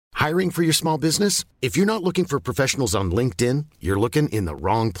Hiring for your small business? If you're not looking for professionals on LinkedIn, you're looking in the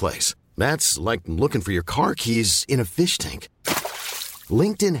wrong place. That's like looking for your car keys in a fish tank.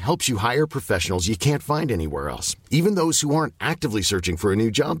 LinkedIn helps you hire professionals you can't find anywhere else, even those who aren't actively searching for a new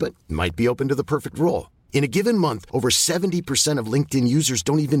job but might be open to the perfect role. In a given month, over 70% of LinkedIn users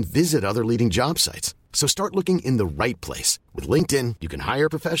don't even visit other leading job sites. So start looking in the right place. With LinkedIn, you can hire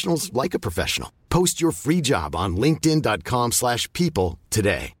professionals like a professional. Post your free job on linkedin.com/people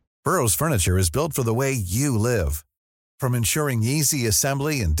today. Burrow's furniture is built for the way you live. From ensuring easy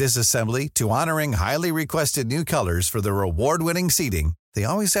assembly and disassembly to honoring highly requested new colors for their award-winning seating, they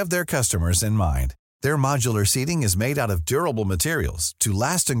always have their customers in mind. Their modular seating is made out of durable materials to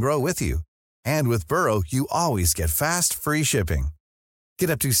last and grow with you. And with Burrow, you always get fast, free shipping.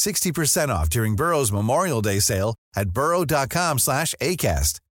 Get up to 60% off during Burrow's Memorial Day sale at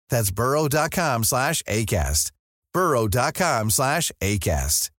burrow.com/ACAST. That's burrow.com/ACAST.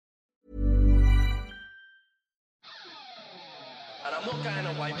 burrow.com/ACAST. And I'm not going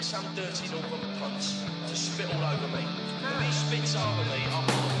away with some dirty northern punts to spit all over me. When he spits over me, I'm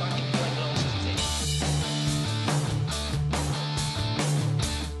not fucking playing glasses of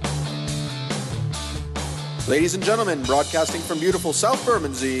tea. Ladies and gentlemen, broadcasting from beautiful South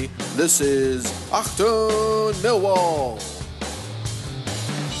Bermondsey, this is Achtung Millwall.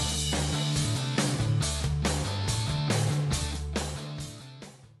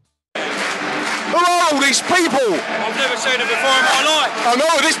 Who are all these people? I've never seen them before in my life. I know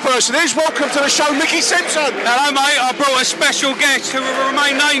who this person is. Welcome to the show, Mickey Simpson. Hello, mate. I brought a special guest who will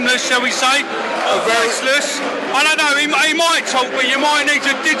remain nameless, shall we say, or voiceless. I don't know, he might talk, but you might need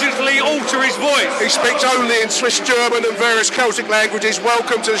to digitally alter his voice. He speaks only in Swiss German and various Celtic languages.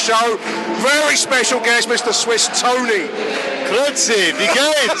 Welcome to the show. Very special guest, Mr. Swiss Tony. Grüezi, wie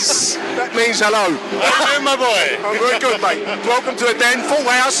geht's? That means hello. How are you, my boy? I'm very good, mate. Welcome to the Den, full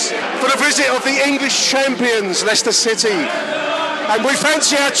house, for the visit of the English champions, Leicester City. And we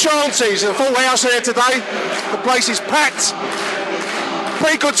fancy our chances. A full house here today. The place is packed.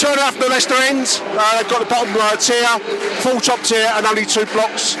 Pretty good turnout from the Leicester end. They've got the bottom tier, full top tier, and only 2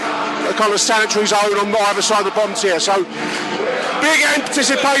 blocks. A kind of sanitary zone on either side of the bottom tier. So, big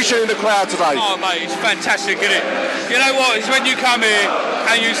anticipation in the crowd today. Oh, mate, it's fantastic, isn't it? You know what? It's when you come here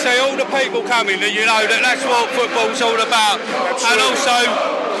and you see all the people coming that you know that that's what football's all about. And also,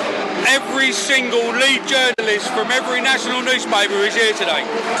 every single lead journalist from every national newspaper is here today.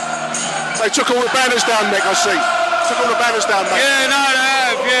 They took all the banners down, Mick, I see. Took all the banners down, mate. Yeah, no, they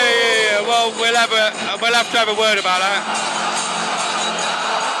have. Yeah. Well, we'll have to have a word about that.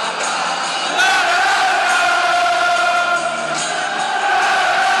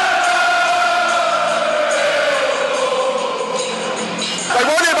 They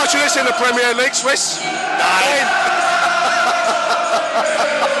won't hear much of this in the Premier League, Swiss. Nein.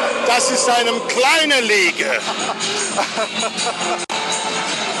 Das ist eine kleine Liga.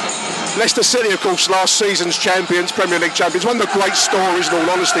 Leicester City, of course, last season's champions, Premier League champions. One of the great stories, in all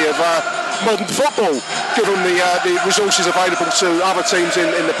honesty, of modern football, given the resources available to other teams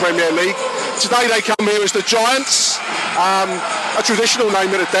in the Premier League. Today they come here as the Giants, a traditional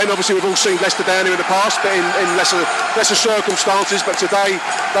name at the Den. Obviously we've all seen Leicester down here in the past, but in lesser circumstances. But today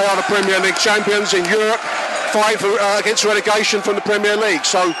they are the Premier League champions in Europe, fighting against relegation from the Premier League.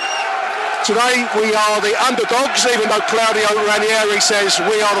 So today we are the underdogs, even though Claudio Ranieri says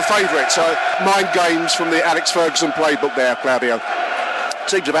we are the favourites. So mind games from the Alex Ferguson playbook there, Claudio.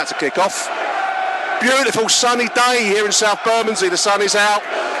 Team's about to kick off. Beautiful sunny day here in South Bermondsey. The sun is out,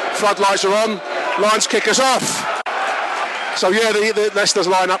 floodlights are on, Lions kick us off. So yeah, the Leicester's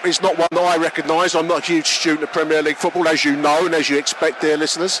lineup is not one that I recognise. I'm not a huge student of Premier League football, as you know and as you expect, dear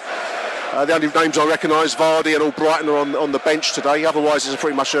listeners. The only names I recognise, Vardy and Albrighton, are on the bench today. Otherwise, it's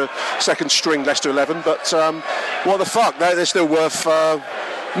pretty much a second-string Leicester 11. But what the fuck? They're still worth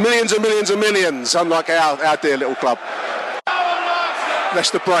millions and millions and millions, unlike our dear little club.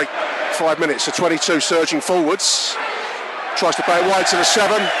 Leicester break. 5 minutes to 22, surging forwards. Tries to play it wide to the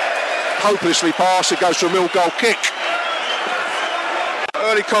 7. Hopelessly passed. It goes to a Mill goal kick.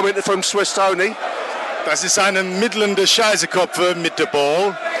 Early comment from Swiss Tony. Das ist eine mittelnde Scheißekopfe mit der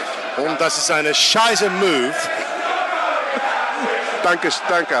Ball. Und das ist eine scheiße Move. Danke,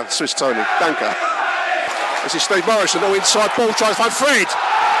 Swiss Tony. Danke. This is Steve Morrison. Oh, inside ball, tries to find Fred.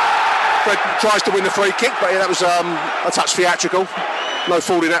 Fred tries to win the free kick, but yeah, that was a touch theatrical. No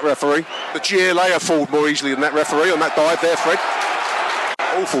fault in that referee. The GLA have fooled more easily than that referee on that dive there, Fred.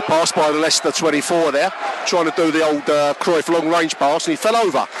 Awful pass by the Leicester 24 there, trying to do the old Cruyff long-range pass, and he fell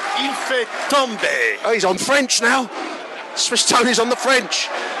over. Il fait tomber. Oh, he's on French now. Swiss Tony's on the French.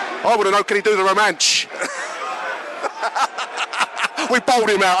 I want to know, can he do the Romanche? We bowled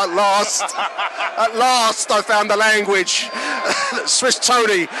him out at last. At last, I found the language. Swiss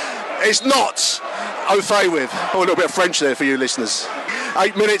Tony is not au fait with. Oh, a little bit of French there for you listeners.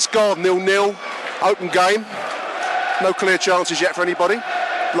 8 minutes gone, 0-0. Open game. No clear chances yet for anybody.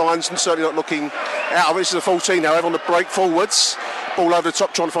 Lions certainly not looking out of it. This is a 14 now. On the break forwards. Ball over the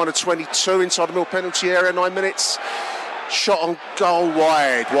top, trying to find a 22 inside the middle penalty area. 9 minutes. Shot on goal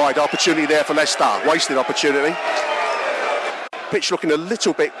wide. Opportunity there for Leicester. Wasted opportunity. Pitch looking a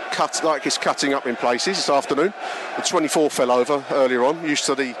little bit cut, like it's cutting up in places this afternoon. The 24 fell over earlier on, used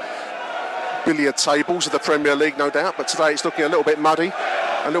to the billiard tables of the Premier League, no doubt, but today it's looking a little bit muddy,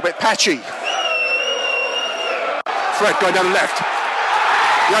 a little bit patchy. Fred going down the left.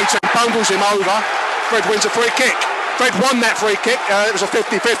 The 18 bundles him over. Fred wins a free kick. Fred won that free kick. It was a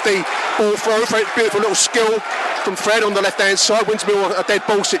 50-50 ball throw. Fred, beautiful little skill from Fred on the left-hand side. Wins Mill a dead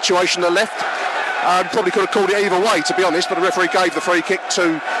ball situation on the left. Probably could have called it either way, to be honest, but the referee gave the free kick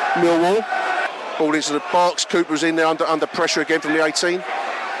to Millwall. Ball into the box. Cooper's in there under pressure again from the 18.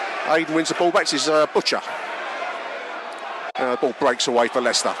 Aiden wins the ball back. This is Butcher. Ball breaks away for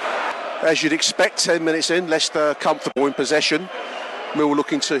Leicester. As you'd expect, 10 minutes in, Leicester comfortable in possession. Millwall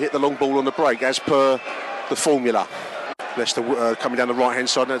looking to hit the long ball on the break, as per the formula. Leicester coming down the right-hand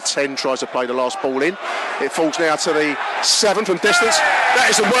side, and 10 tries to play the last ball in. It falls now to the 7 from distance. That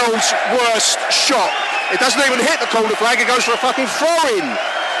is the world's worst shot. It doesn't even hit the corner flag, it goes for a fucking throw-in.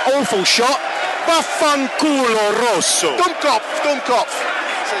 Awful shot. Vaffanculo Rosso. Dummkopf.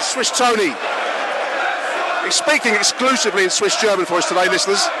 Says Swiss Tony. He's speaking exclusively in Swiss German for us today,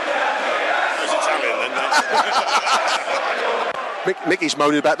 listeners. It's Italian, then. Mickey's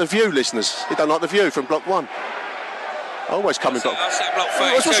moaning about the view, listeners. He don't like the view from Block 1. Always coming block. I sat block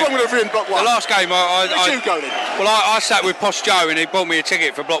 32. What's wrong with the view in Block 1? The last game, Where'd you go then? Well, I sat with Posh Joe and he bought me a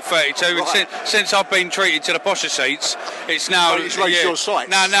ticket for Block 32. Right. And since I've been treated to the posher seats, it's now... It's raised your sights.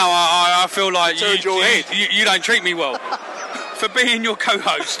 Now I feel like you don't treat me well. For being your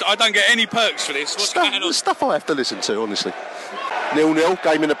co-host, I don't get any perks for this. What's going on? The stuff I have to listen to, honestly. 0-0,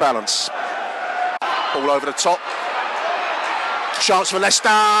 game in the balance. Ball over the top. Chance for Leicester,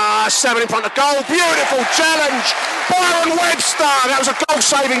 7 in front of goal, beautiful challenge, Byron Webster, that was a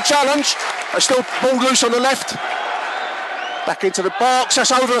goal-saving challenge. Still ball loose on the left, back into the box,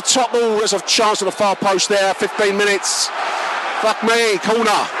 that's over the top ball, there's a chance on the far post there, 15 minutes, fuck me,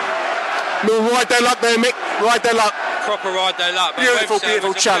 corner. We'll ride their luck there, Mick, ride their luck. Proper ride their luck.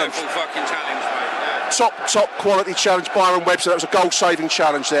 Beautiful challenge. Beautiful fucking challenge, mate. Yeah. Top quality challenge, Byron Webster, that was a goal-saving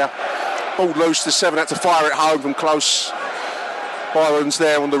challenge there. Ball loose, the 7 had to fire it home from close. Byron's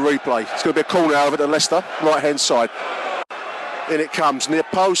there on the replay. It's going to be a corner over to Leicester, right-hand side. In it comes, near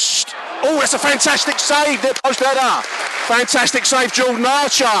post. Oh, that's a fantastic save, near post header. Fantastic save, Jordan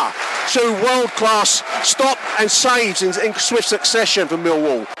Archer. 2 world-class stop and saves in swift succession for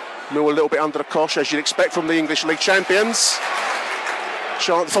Millwall. Millwall a little bit under the cosh, as you'd expect from the English League champions.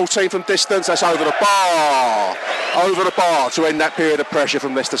 Shot 14 from distance, that's over the bar. Over the bar to end that period of pressure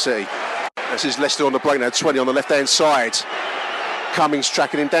from Leicester City. This is Leicester on the break now, 20 on the left-hand side. Cummings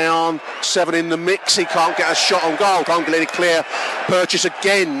tracking him down, 7 in the mix, he can't get a shot on goal, can't get any clear purchase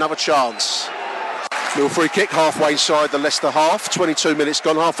again, another chance. Mill free kick halfway inside the Leicester half, 22 minutes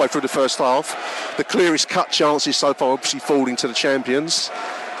gone, halfway through the first half. The clearest cut chances so far obviously falling to the champions.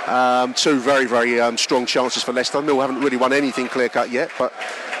 2 very, very strong chances for Leicester. Mill haven't really won anything clear cut yet, but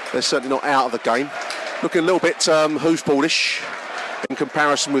they're certainly not out of the game. Looking a little bit hoofballish in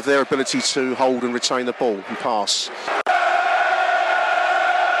comparison with their ability to hold and retain the ball and pass.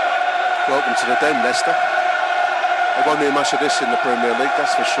 Welcome to the den, Leicester. They won't hear much of this in the Premier League,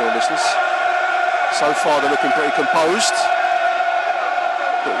 that's for sure, listeners. So far, they're looking pretty composed.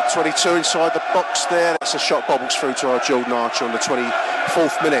 22 inside the box there. That's a shot bobbles through to our Jordan Archer on the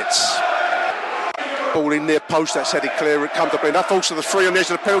 24th minute. Ball in near post, that's headed clear. It comes up enough. Falls to the 3 on the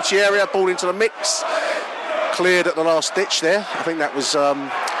edge of the penalty area. Ball into the mix. Cleared at the last ditch there. I think that was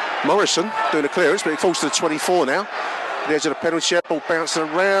Morrison doing a clearance, but it falls to the 24 now. The edge of the penalty area, ball bouncing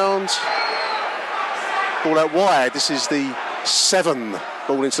around. Ball out wide. This is the 7.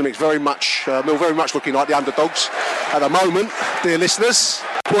 Ball into the mix. Very much looking like the underdogs at the moment, dear listeners.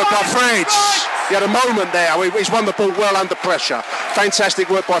 Work by Fred. He had a moment there. He's won the ball well under pressure. Fantastic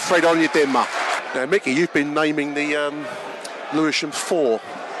work by Fred Onyedinma. Now, Mickey, you've been naming the Lewisham 4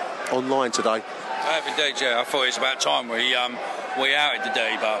 online today. I have indeed, yeah. I thought it was about time we outed the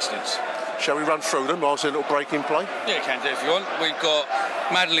dirty bastards. Shall we run through them whilst a little break in play? Yeah, you can do if you want. We've got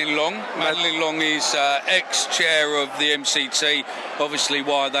Madeline Long. Madeline Long is ex-chair of the MCT, obviously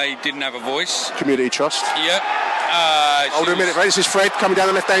why they didn't have a voice. Community Trust. Yeah. Hold on a minute, This is Fred coming down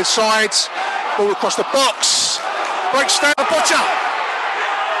the left-hand side. Ball across the box. Breaks down the Butcher.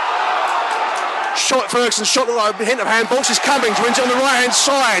 shot, Ferguson shot, a hint of handball. This is Cummings, wins it on the right-hand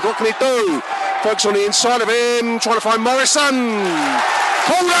side. What can he do? Ferguson on the inside of him, trying to find Morrison.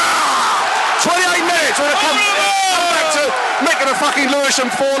 Corner! 28 minutes. We're going to come back to Mick and a fucking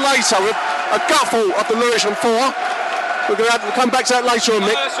Lewisham 4 later with a gutful of the Lewisham 4. We're going to have to come back to that later on,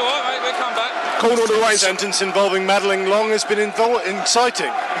 Mick. That's all right, mate. We'll come back. Corner on the right. Sentence involving Madeline Long has been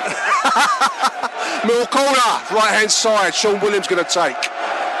inciting. Middle corner, right-hand side. Sean Williams going to take.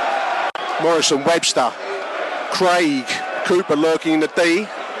 Morrison, Webster, Craig, Cooper lurking in the D.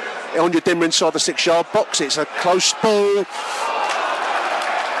 On your dimmer inside the 6-yard box. It's a close ball.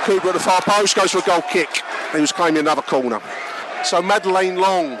 Cooper at the far post goes for a goal kick. He was claiming another corner. So Madeleine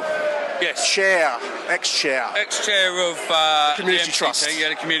Long, Yes. chair, ex-chair Ex-chair of Community the MCT, Trust. Yeah,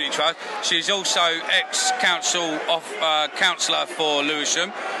 the Community Trust. She's also ex-councillor for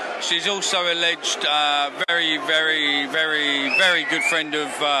Lewisham. She's also alleged very, very, very, very good friend of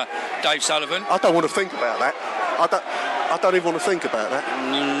Dave Sullivan. I don't want to think about that. I don't even want to think about that.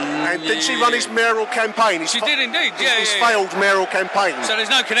 And did she run his mayoral campaign? She did indeed, His failed mayoral campaign. So there's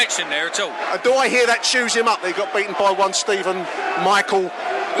no connection there at all. Do I hear that chews him up? They got beaten by one Stephen Michael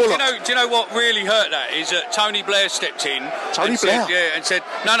Bullock. Do you know what really hurt that is that Tony Blair stepped in. Tony Blair? And said,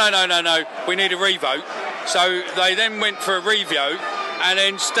 no, we need a revote. So they then went for a revote, and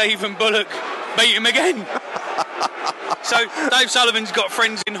then Stephen Bullock beat him again. So Dave Sullivan's got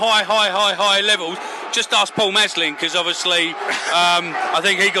friends in high levels. Just ask Paul Maslin, because obviously I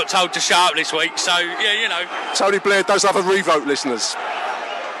think he got told to shut up this week. So, yeah, you know. Tony Blair does have a revote, listeners.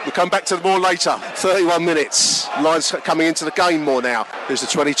 We'll come back to them more later. 31 minutes. Lions coming into the game more now. There's the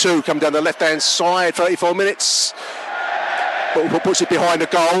 22 coming down the left-hand side. 34 minutes. But puts it behind the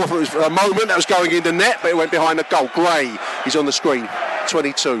goal. It was for a moment that was going in the net, but it went behind the goal. Gray, he's on the screen.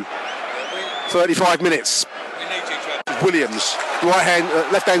 22. 35 minutes. Williams,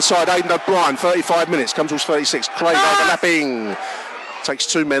 left-hand side, Aidan O'Brien, 35 minutes, comes towards 36. Craig overlapping, takes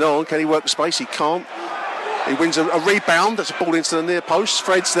 2 men on. Can he work the space? He can't. He wins a rebound. That's a ball into the near post.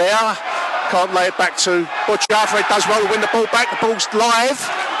 Fred's there, can't lay it back to Butcher. Fred does well to win the ball back. The ball's live.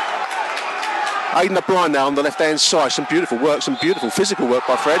 Aidan O'Brien now on the left-hand side. Some beautiful work, some beautiful physical work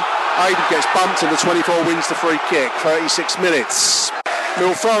by Fred. Aidan gets bumped and the 24 wins the free kick. 36 minutes.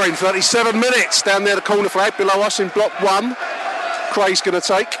 Mill throwing, 37 minutes. Down there the corner flag below us in block 1. Craig's going to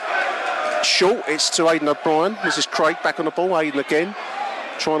take. Short, it's to Aidan O'Brien. This is Craig back on the ball. Aidan again,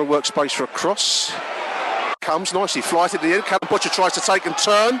 trying to work space for a cross. Comes nicely, flighted at the end. Callum Butcher tries to take and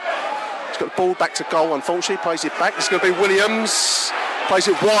turn. He's got the ball back to goal, unfortunately. Plays it back. It's going to be Williams. Plays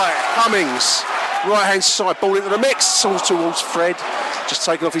it wide. Cummings. Right hand side, ball into the mix. All towards Fred. Just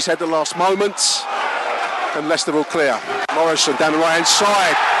taken off his head at the last moment. And Leicester will clear. Morrison down the right hand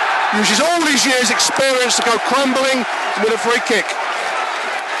side. Uses all his years' experience to go crumbling with a free kick.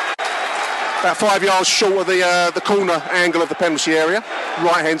 About 5 yards short of the corner angle of the penalty area.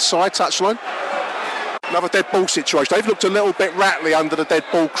 Right hand side, touchline. Another dead ball situation. They've looked a little bit rattly under the dead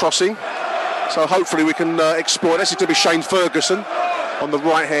ball crossing. So hopefully we can exploit this. It's going to be Shane Ferguson on the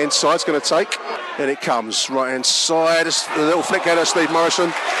right hand side. It's going to take. In it comes. Right hand side. A little flick header, Steve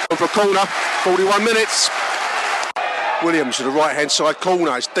Morrison. On for a corner. 41 minutes. Williams to the right hand side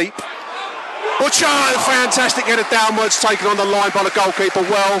corner. It's deep. Butcher, fantastic header downwards, taken on the line by the goalkeeper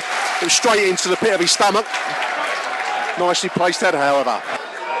well. It was straight into the pit of his stomach. Nicely placed header, however.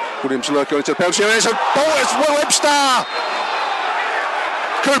 Williams lurking into the penalty. There's a ball. It's Webster.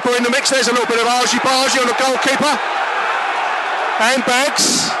 Cooper in the mix. There's a little bit of argy-bargy on the goalkeeper.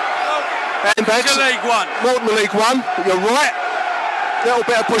 Handbags. It's League One. Norton League One. You're right. Little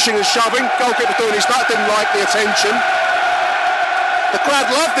bit of pushing and shoving. Goalkeeper doing his nut. Didn't like the attention. The crowd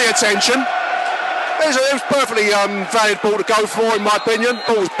loved the attention. It was perfectly valid ball to go for, in my opinion.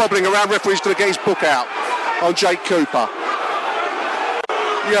 Ball was bobbling around. Referee's going to get his book out on Jake Cooper.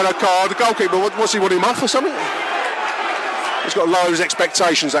 Yellow card. The goalkeeper, what's he want him off or something? He's got to lower his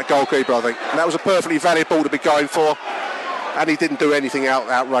expectations, that goalkeeper, I think. And that was a perfectly valid ball to be going for. And he didn't do anything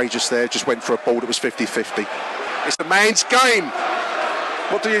outrageous there. Just went for a ball that was 50-50. It's the man's game.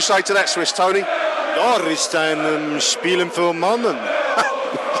 What do you say to that, Swiss Tony? Ja, ist ein Spielen für Mannen.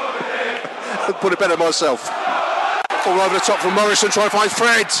 Put it better myself. All over the top from Morrison, trying to find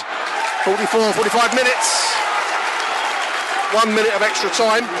Fred. 45 minutes. 1 minute of extra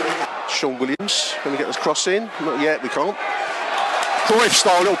time. Sean Williams, can we get this cross in? Not yet, we can't. Cruyff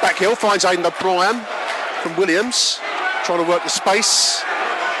style, little back heel, finds Aidan O'Brien from Williams. Trying to work the space.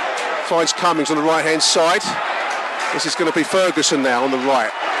 Finds Cummings on the right hand side. This is going to be Ferguson now on the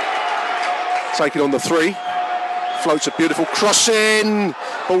right. Taking on the 3. Floats a beautiful cross in.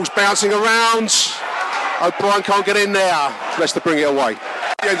 Ball's bouncing around. O'Brien can't get in there. Leicester bring it away.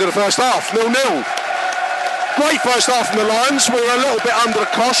 The end of the first half, 0-0. Great first half from the Lions. We were a little bit under the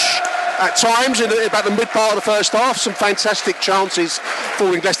cosh at times in about the mid part of the first half. Some fantastic chances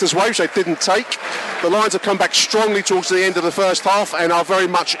falling Leicester's way, which they didn't take. The Lions have come back strongly towards the end of the first half and are very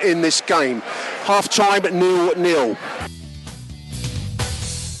much in this game. Half time 0-0.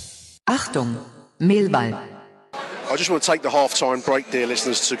 Achtung, Mehlball. I just want to take the half-time break, dear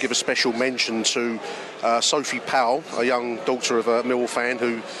listeners, to give a special mention to Sophie Powell, a young daughter of a Millwall fan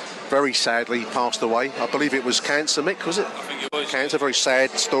who very sadly passed away. I believe it was cancer, Mick, was it? I think it was. Cancer, very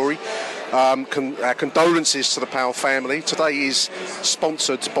sad story. Our condolences to the Powell family. Today is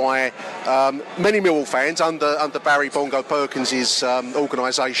sponsored by many Millwall fans under Barry Bongo Perkins'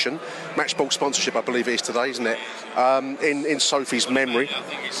 organisation. Matchball sponsorship, I believe it is today, isn't it? In Sophie's memory. I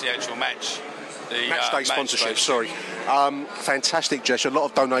think it's the actual match. Matchday sponsorship, sorry. Fantastic gesture. A lot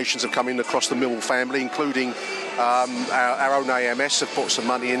of donations have come in across the Millwall family, including our own AMS have put some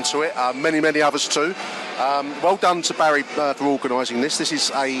money into it. Many others too. Well done to Barry for organising this. This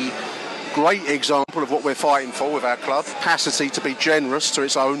is a great example of what we're fighting for with our club. Capacity to be generous to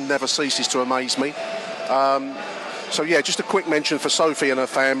its own never ceases to amaze me. So yeah, just a quick mention for Sophie and her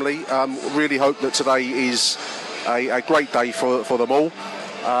family. Really hope that today is a great day for them all.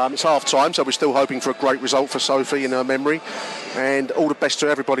 It's half time, so we're still hoping for a great result for Sophie in her memory, and all the best to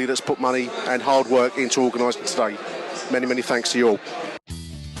everybody that's put money and hard work into organising today. Many thanks to you all.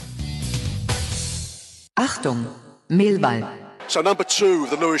 Achtung, Mehlball. So number 2 of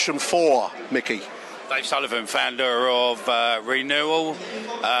the Lewisham 4, Mickey. Dave Sullivan, founder of Renewal,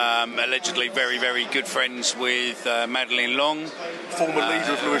 allegedly very good friends with Madeline Long, former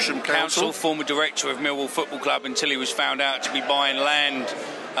leader of Lewisham Council, former director of Millwall Football Club until he was found out to be buying land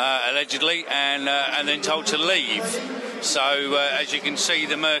allegedly, and then told to leave. So as you can see,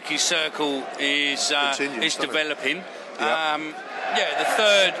 the murky circle is developing.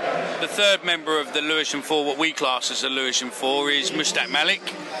 Yep. The third member of the Lewisham 4, what we class as the Lewisham 4, is Mushtaq Malik.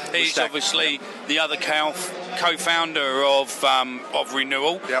 He's obviously the other co-founder of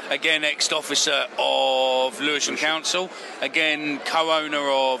Renewal. Yep. Again, ex-officer of Lewisham Council. Again, co-owner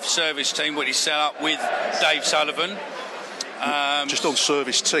of Service Team, what he set up with Dave Sullivan. Just on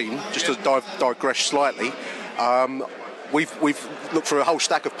Service Team, just to digress slightly. We've looked for a whole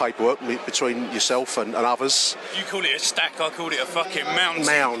stack of paperwork between yourself and others. You call it a stack, I called it a fucking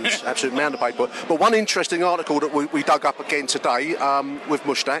mountain. Absolute mound of paperwork. But one interesting article that we dug up again today with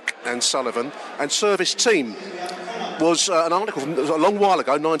Mushtaq and Sullivan and Service Team was an article from a long while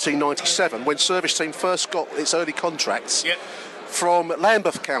ago, 1997, when Service Team first got its early contracts from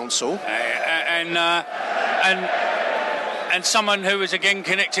Lambeth Council. And someone who was again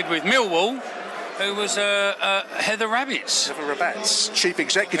connected with Millwall, who was Heather Rabbits. Heather Rabbits, chief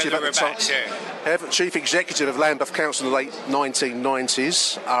executive Heather at the time. Chief executive of Lambeth Council in the late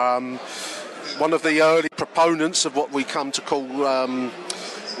 1990s. One of the early proponents of what we come to call,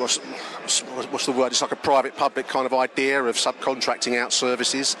 what's the word? It's like a private-public kind of idea of subcontracting out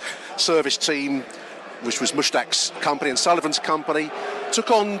services. Service Team, which was Mushtaq's company and Sullivan's company, took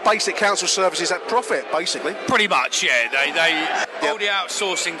on basic council services at profit, basically. Pretty much, yeah. They all the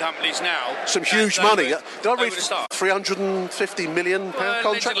outsourcing companies now. Some huge money. Did I read £350 million contract?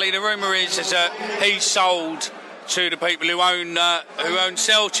 Allegedly, the rumour is that he sold to the people who own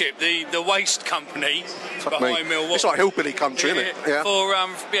Celchip, the waste company behind Millwall. It's like hillbilly country, isn't it? Yeah. For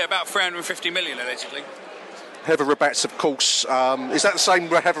about £350 million, allegedly. Heather Rabbits, of course. Is that the same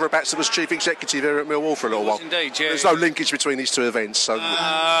Heather Rabbits that was chief executive here at Millwall for a little while? Indeed, yeah. There's no linkage between these two events, so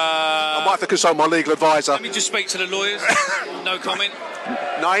I might have to consult my legal advisor. Let me just speak to the lawyers. No comment.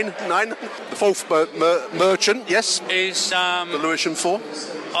 Nine. The fourth merchant, yes. Is the Lewisham 4.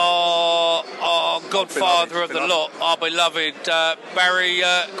 Our godfather of the lot, our beloved Barry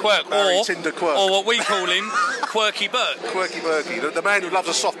Quirk, Tinder Quirk, or what we call him, Quirky Burke. Quirky Burke, the man who loves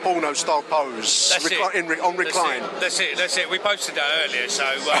a soft porno style pose. On recline. That's it. We posted that earlier,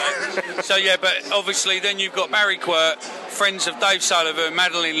 so yeah. But obviously, then you've got Barry Quirk, friends of Dave Sullivan,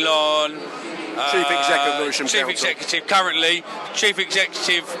 Madeline Lawn. Chief Executive of Lewisham Council. Currently Chief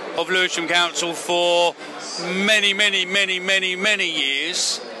Executive of Lewisham Council for many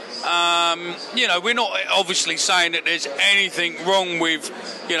years. We're not obviously saying that there's anything wrong with,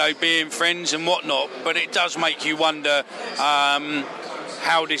 being friends and whatnot, but it does make you wonder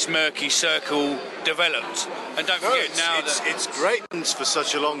how this murky circle developed. And don't forget it's great for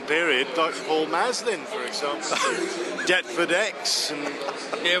such a long period, like Paul Maslin, for example. Deptford X. And,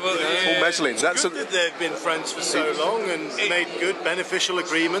 Paul Meslin. That's good that they've been friends for so long and made good, beneficial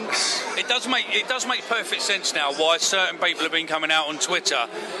agreements. It does make perfect sense now why certain people have been coming out on Twitter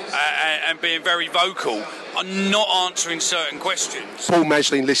and being very vocal on not answering certain questions. Paul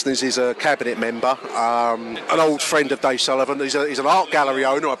Meslin, listeners, is a cabinet member, an old friend of Dave Sullivan. He's an art gallery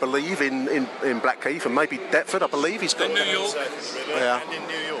owner, I believe, in Blackheath and maybe Deptford, I believe. He's got in New York. Yeah. And in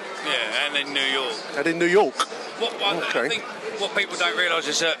New York. Yeah, and in New York. And in New York. I think what people don't realise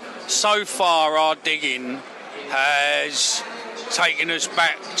is that so far our digging has taken us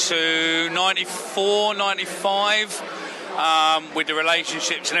back to 94, 95 with the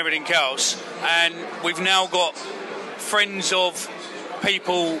relationships and everything else, and we've now got friends of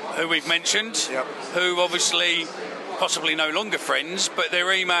people who we've mentioned, who obviously possibly no longer friends, but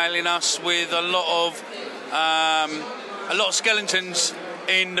they're emailing us with a lot of skeletons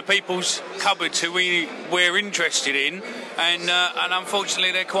in the people's cupboards who we're interested in, and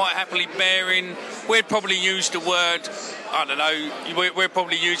unfortunately they're quite happily bearing. We'd probably use the word, I don't know, we'd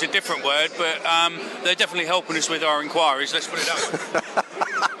probably use a different word, but they're definitely helping us with our inquiries, let's put it that way.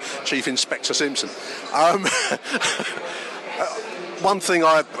 Chief Inspector Simpson. One thing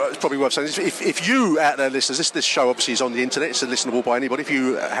it's probably worth saying is if you out there listeners, this show obviously is on the internet, it's listenable by anybody. If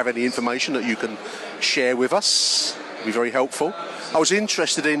you have any information that you can share with us, it'd be very helpful. I was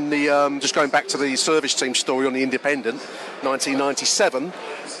interested in the just going back to the service team story on the Independent, 1997.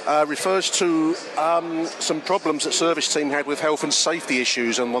 Refers to some problems that service team had with health and safety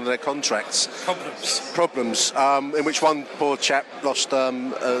issues on one of their contracts. Problems. In which one poor chap lost a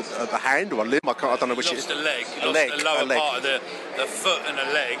hand or a limb. I don't know which. He lost a leg. He lost leg, the lower part of the foot and a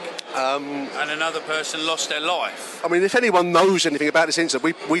leg. And another person lost their life. I mean, if anyone knows anything about this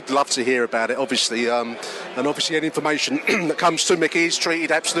incident, we'd love to hear about it, obviously. And obviously any information that comes to Mickey is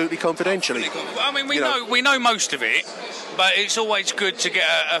treated absolutely confidentially. I mean, we know most of it, but it's always good to get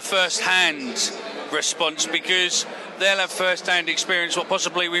a first-hand response, because they'll have first-hand experience what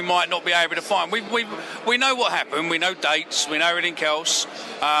possibly we might not be able to find. We know what happened, we know dates, we know everything else,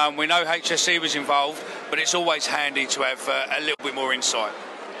 we know HSC was involved, but it's always handy to have a little bit more insight.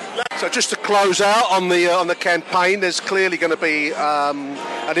 So just to close out on the campaign, there's clearly going to be an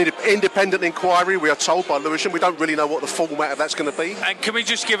independent inquiry, we are told by Lewisham. We don't really know what the format of that's going to be. And can we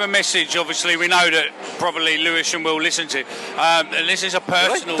just give a message? Obviously, we know that probably Lewisham will listen to. And this is a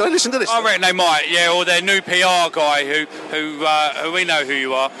personal. Don't listen to this. I reckon they might, yeah, or their new PR guy who we know who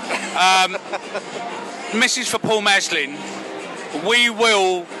you are. Message for Paul Meslin: we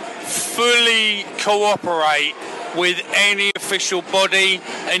will fully cooperate with any official body,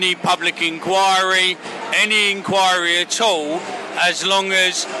 any public inquiry, any inquiry at all, as long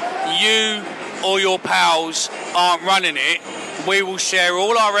as you or your pals aren't running it. We will share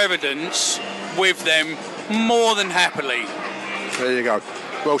all our evidence with them more than happily. There you go.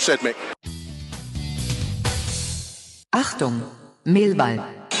 Well said, Mick. Achtung, Millwall.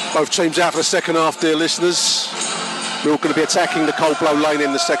 Both teams out for the second half, dear listeners. We're all going to be attacking the Cold Blow lane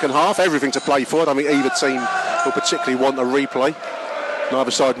in the second half. Everything to play for. I don't think either team will particularly want a replay.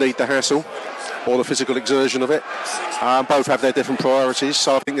 Neither side need the hassle or the physical exertion of it. Both have their different priorities,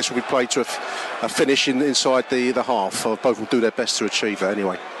 so I think this will be played to a finish inside the half. Both will do their best to achieve that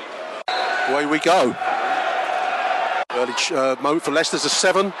anyway. Away we go. Early moment for Leicester's a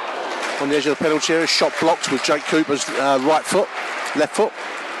 7 on the edge of the penalty area. Shot blocked with Jake Cooper's left foot.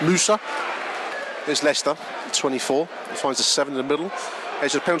 Musa. There's Leicester, 24. He finds a 7 in the middle.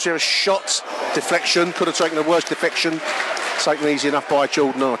 Edge of the penalty area, shot, deflection. Could have taken a worse deflection. Taken easy enough by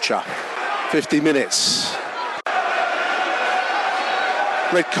Jordan Archer. 50 minutes.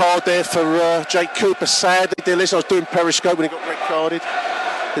 Red card there for Jake Cooper. Sadly, dear listeners, I was doing Periscope when he got red carded.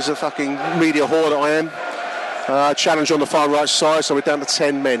 There's a fucking media whore that I am. Challenge on the far right side, so we're down to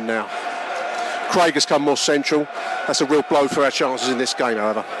 10 men now. Craig has come more central. That's a real blow for our chances in this game,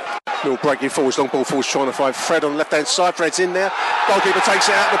 however. Little breaking forwards, long ball forwards, trying to find Fred on the left-hand side. Fred's in there. Goalkeeper takes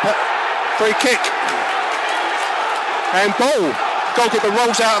it out. Free kick. And ball. Goalkeeper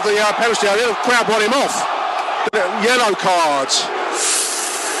rolls out of the penalty area. The crowd want him off. Yellow cards.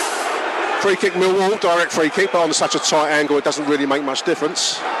 Free kick Millwall, direct free kick, but on such a tight angle it doesn't really make much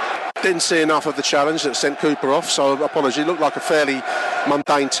difference. Didn't see enough of the challenge that sent Cooper off, so apology. Looked like a fairly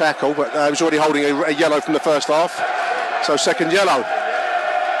mundane tackle, but he was already holding a yellow from the first half. So second yellow.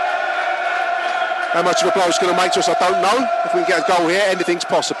 How much of a blow it's going to make to us, I don't know. If we can get a goal here, anything's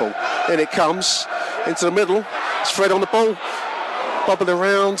possible. In it comes, into the middle. It's Fred on the ball. Bubbling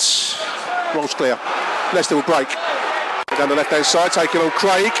around. Rolls clear. Leicester will break. Down the left-hand side, taking on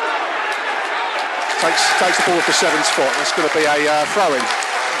Craig. Takes the ball off the 7 spot. That's going to be a throw-in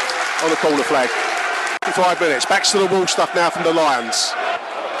on the corner flag. 65 minutes. Back to the wall stuff now from the Lions.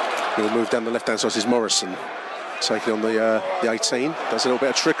 He'll move down the left-hand side. This is Morrison. Taking on the 18. Does a little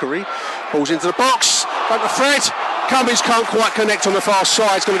bit of trickery. Balls into the box. Back to Fred. Cummings can't quite connect on the far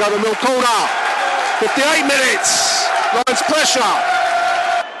side. It's going to go to the middle corner. 58 minutes. Lions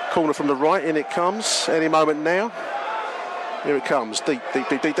pressure. Corner from the right. In it comes. Any moment now. Here it comes. Deep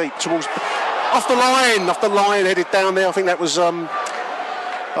towards... Off the line, headed down there. I think that was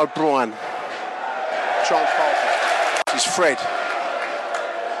O'Brien. Chance pass. This is Fred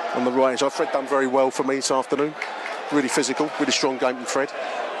on the right. So Fred done very well for me this afternoon. Really physical, really strong game from Fred.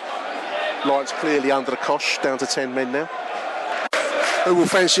 Lions clearly under the cosh, down to 10 men now. Who will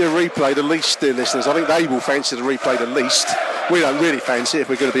fancy a replay the least, dear listeners? I think they will fancy the replay the least. We don't really fancy it, if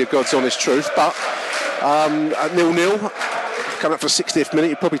we're going to be a God's honest truth. But at 0-0, coming up for the 60th minute,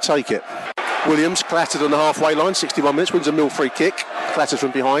 you'd probably take it. Williams clattered on the halfway line, 61 minutes, wins a Mill free kick, clattered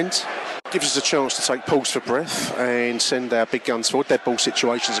from behind. Gives us a chance to take pause for breath and send our big guns forward. Dead ball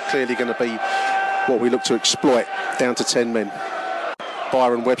situations are clearly going to be what we look to exploit, down to 10 men.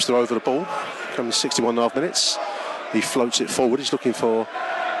 Byron Webster over the ball, coming 61.5 minutes. He floats it forward, he's looking for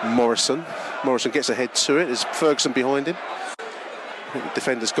Morrison. Morrison gets ahead to it, there's Ferguson behind him. I think the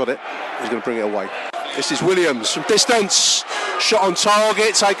defender's got it, he's going to bring it away. This is Williams from distance. Shot on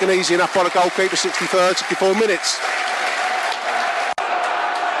target, taken easy enough by the goalkeeper, 64 minutes.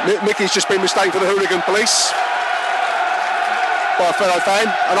 Mickey's just been mistaken for the hooligan police by a fellow fan,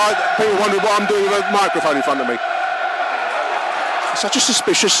 and people wondering what I'm doing with a microphone in front of me. Such a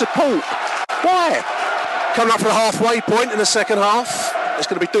suspicious support. Why? Coming up for the halfway point in the second half. It's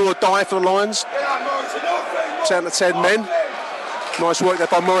going to be do or die for the Lions. Down to 10 men. Nice work there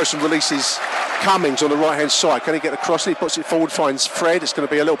by Morrison, releases Cummings on the right hand side. Can he get across? He puts it forward, finds Fred. It's going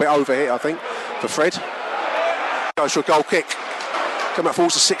to be a little bit overhit, I think, for Fred. Goes for a goal kick. Coming up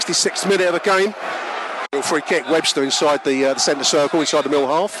towards the 66th minute of the game. Free kick. Webster inside the centre circle, inside the middle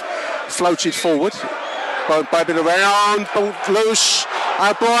half. Floated forward. Babbing around. Ball loose.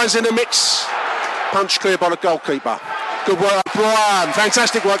 O'Brien's in the mix. Punch clear by the goalkeeper. Good work, O'Brien.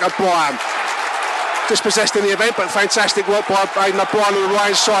 Fantastic work, O'Brien. Dispossessed in the event, but fantastic work by Aidan O'Brien on the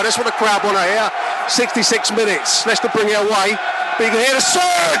right side. That's what the crowd want to hear. 66 minutes. Leicester bring it away. But you can hear the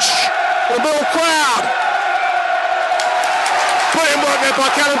surge. The middle crowd. Brilliant work there by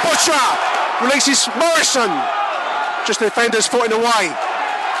Callum Butcher. Releases Morrison. Just the defender's footing away.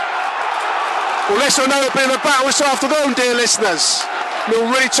 Well, Leicester know they've been in a battle this afternoon, dear listeners. They're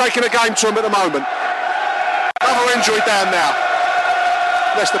really taking a game to them at the moment. Another injury down now.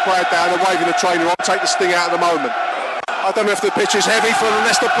 Leicester player down, they're waving the trainer on, take the sting out at the moment. I don't know if the pitch is heavy for the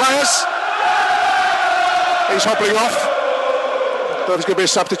Leicester players. He's hobbling off. Don't know if there's going to be a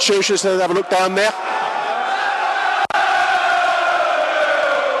substitution, so they'll have a look down there.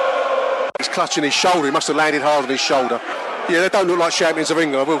 He's clutching his shoulder, he must have landed hard on his shoulder. Yeah, they don't look like champions of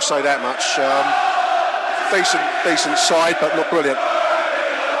England, I will say that much. Decent side, but not brilliant.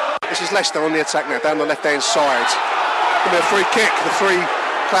 This is Leicester on the attack now, down the left-hand side. Going to be a free kick, the free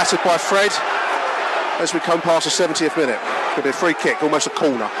clattered by Fred as we come past the 70th minute. Going to be a free kick, almost a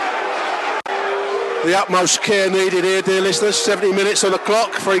corner. The utmost care needed here, dear listeners. 70 minutes on the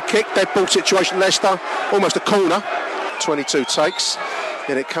clock, free kick, dead ball situation, Leicester, almost a corner. 22 takes,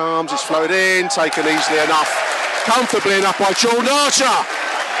 in it comes, it's floated in, taken easily enough, comfortably enough by Jordan Archer.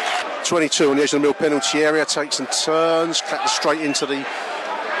 22 on the edge of the Mill penalty area, takes and turns, clatters straight into the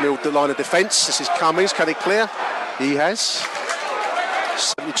Mill line of defence. This is Cummings, can he clear? He has.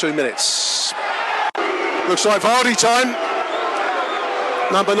 72 minutes. Looks like Vardy time.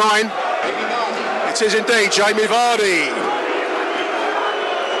 Number 9. It is indeed Jamie Vardy.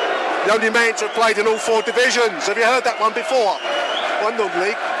 The only man to have played in all 4 divisions. Have you heard that one before? One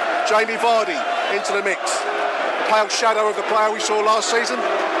non-league. Jamie Vardy into the mix. The pale shadow of the player we saw last season.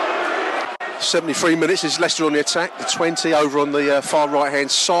 73 minutes is Leicester on the attack. The 20 over on the far right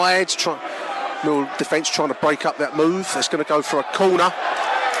hand side. Mill defence trying to break up that move. It's going to go for a corner.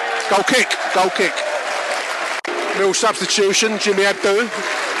 Goal kick. Mill substitution. Jimmy Abdou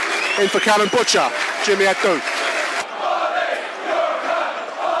in for Callum Butcher. Jimmy Abdou.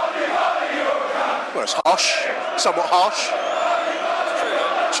 Well, it's harsh. Somewhat harsh.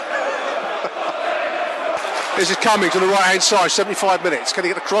 This is Cummings on the right hand side, 75 minutes. Can he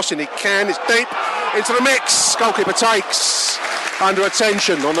get the crossing? He can, it's deep, into the mix. Goalkeeper takes, under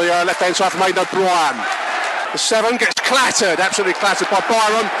attention on the left hand side from Aidan O'Brien. The 7 gets clattered, absolutely clattered by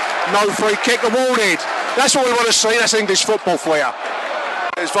Byron. No free kick awarded. That's what we want to see, that's English football for you.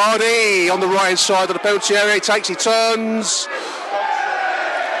 There's Vardy on the right hand side of the penalty area, he takes, he turns.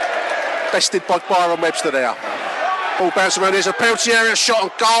 Bested by Byron Webster there. Ball bouncing around, there's a penalty area, shot on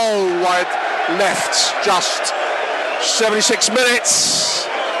goal wide. left. Just 76 minutes.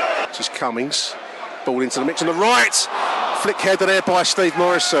 This is Cummings. Ball into the mix on the right. Flick header there by Steve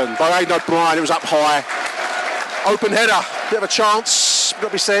Morrison. By Aidan O'Brien, it was up high. Open header. Bit of a chance, got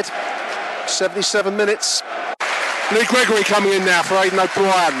to be said. 77 minutes. Lee Gregory coming in now for Aidan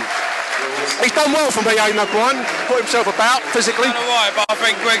O'Brien. He's done well for me, Aidan O'Brien. Put himself about physically. I don't know why, but I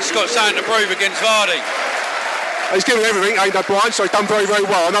think Greg's got something to prove against Vardy. He's given everything, Aidan O'Brien, so he's done very, very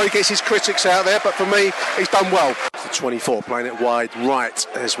well. I know he gets his critics out there, but for me, he's done well. The 24 playing it wide right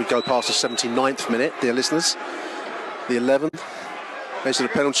as we go past the 79th minute, dear listeners. The 11th. There's the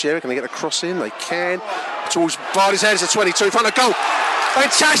penalty area. Can they get a cross in? They can. Towards Vardy's head is a 22 in front of goal.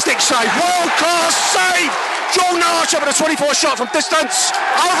 Fantastic save. World class save. Jordan Archer with a 24 shot from distance.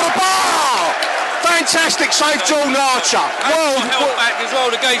 Over the bar. Fantastic save, Jordan Archer. Held back as well.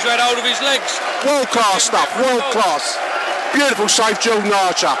 The gazer had hold of his legs. World class stuff. World class. Beautiful save, Jordan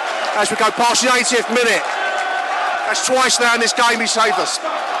Archer. As we go past the 80th minute. That's twice now in this game he saved us.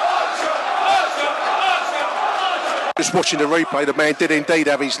 Just watching the replay, the man did indeed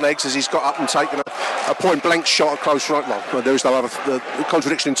have his legs as he's got up and taken a point-blank shot at close range. Well, there is no other the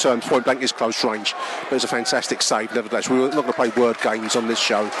contradiction in terms. Point-blank is close range, but it's a fantastic save. Nevertheless, we're not going to play word games on this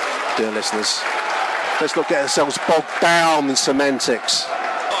show, dear listeners. Let's not get ourselves bogged down in semantics.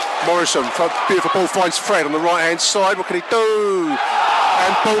 Morrison, beautiful ball, finds Fred on the right-hand side. What can he do?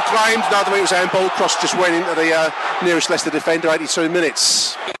 Handball claimed. No, I think it was handball. Cross just went into the nearest Leicester defender. 82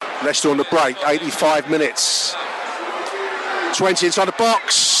 minutes. Leicester on the break. 85 minutes. 20 inside the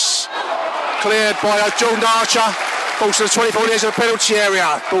box. Cleared by Jordan Archer. Ball to the 24 years of the penalty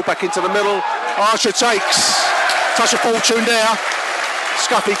area. Ball back into the middle. Archer takes. Touch of fortune there.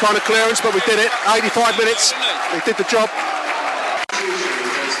 Scuffy kind of clearance, but we did it. 85 minutes. We did the job.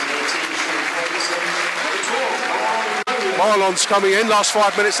 Marlon's coming in. Last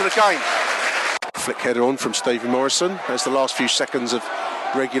 5 minutes of the game. Flick header on from Stevie Morrison. As the last few seconds of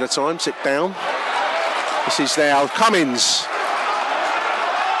regular time. Sit down. This is now Cummings.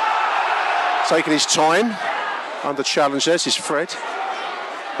 Taking his time. Under challenge there. This is Fred.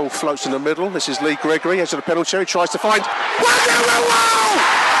 Ball floats in the middle. This is Lee Gregory. Edge of the penalty area. Tries to find.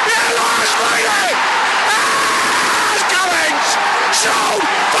 Cummings! Sean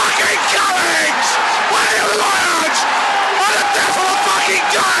fucking Cummings! Where are the Lions? On the death of a fucking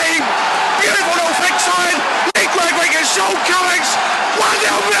game! Beautiful little flick side. Lee Gregory against Sean Cummings.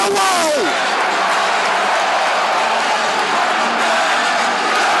 1-0 Millwall!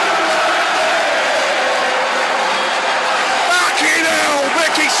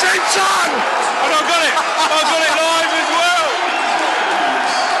 Simpson! And I got it live as well.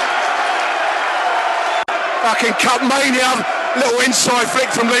 Fucking Cup mania. Little inside flick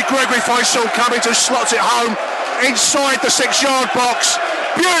from Lee Gregory. Finds Sean Cummings who slots it home inside the 6-yard box.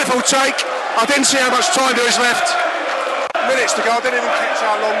 Beautiful take. I didn't see how much time there is left. Minutes to go. I didn't even catch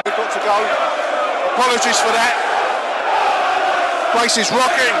how long we've got to go. Apologies for that. Place is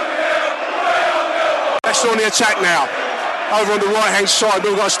rocking. Leicester on the attack now. Over on the right-hand side,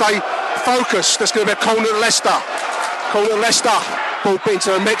 we've got to stay focused. There's going to be a corner to Leicester. Corner to Leicester. Ball bit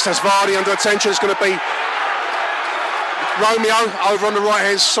into the mix. That's Vardy under attention. It's going to be Romeo over on the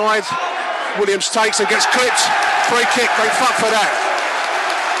right-hand side. Williams takes and gets clipped. Free kick. Thank fuck for that.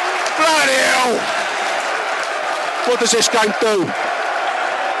 Bloody hell. What does this game do?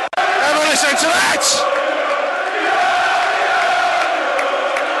 Have a listen to that.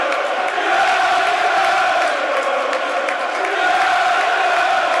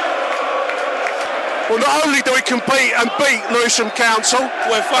 Well, not only do we compete and beat Lewisham Council,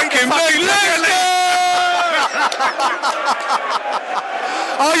 we're fucking beat Leicester!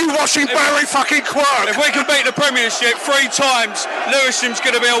 Are you watching Barry fucking Quirk? If we can beat the Premiership 3 times, Lewisham's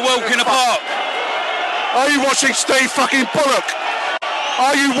going to be a walk in the park. Are you watching Steve fucking Bullock?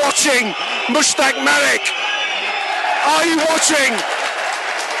 Are you watching Mushtaq Malik? Are you watching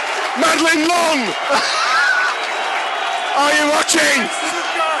Madeline Long? Are you watching?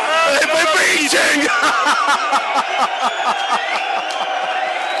 We're beating!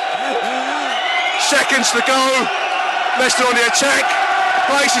 Seconds to go. Leicester on the attack.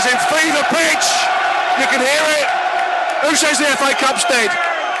 Place is in fever pitch. You can hear it. Who says the FA Cup's dead?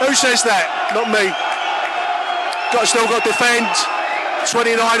 Who says that? Not me. Still got to defend.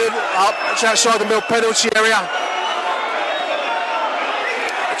 29 up. It's outside the middle penalty area.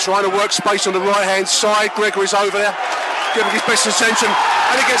 Trying to work space on the right-hand side. Gregory's over there, giving his best attention,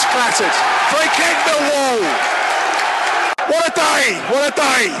 and he gets clattered. Free kick, Millwall. What a day! What a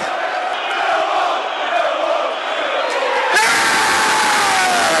day!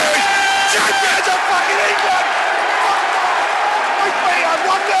 Hey! Champions of fucking England! We beat them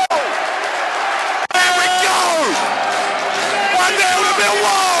 1-0.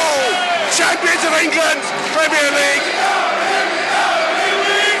 England Premier League.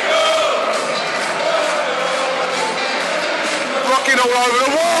 Rocking all over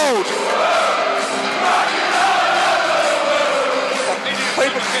the world.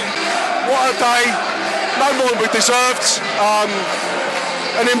 People, what a day. No more than we deserved.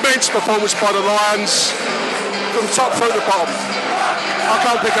 An immense performance by the Lions from top through to bottom. I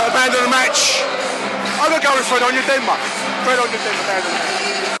can't pick up a man of the match. I'm going to go with Fred on your Denmark. Fred on your Denmark, man of the match.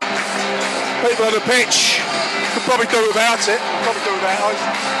 People on the pitch could probably do without it.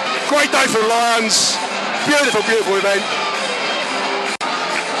 Great day for the Lions. Beautiful, beautiful event.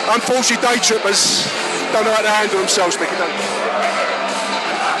 Unfortunately, day trippers don't know how to handle themselves, Mickey, don't they?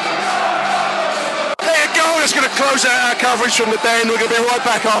 That's going to close out our coverage from the Den. We're going to be right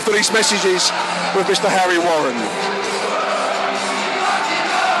back after these messages with Mr. Harry Warren.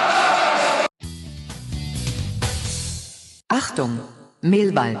 Achtung,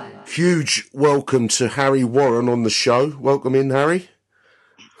 Millwall. Huge welcome to Harry Warren on the show. Welcome in, Harry.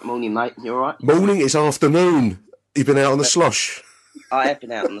 Morning, mate. You all right? Morning. It's afternoon. You've been out on the slosh. I have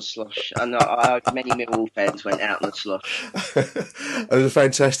been out on the slosh. I know many Millwall fans went out on the slosh. There's a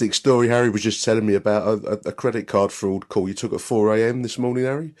fantastic story Harry was just telling me about a credit card fraud call you took at 4 a.m. this morning,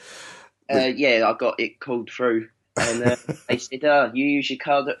 Harry. Yeah, I got it called through. And they said, you used your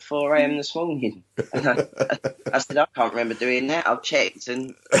card at 4 a.m. this morning. And I said, I can't remember doing that. I've checked,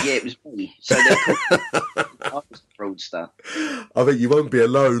 and yeah, it was me. So they I was the fraudster. I think you won't be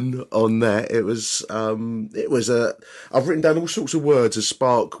alone on that. It was I've written down all sorts of words as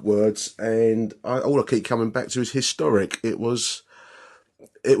spark words, and all I keep coming back to is historic. It was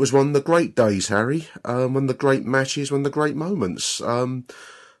one of the great days, Harry. One of the great matches, one of the great moments.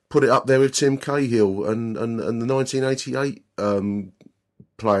 Put it up there with Tim Cahill and the 1988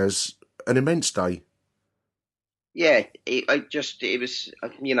 players. An immense day. Yeah, it was,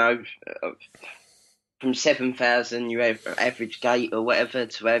 from 7,000 you have average gate or whatever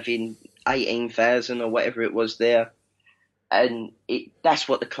to having 18,000 or whatever it was there. And that's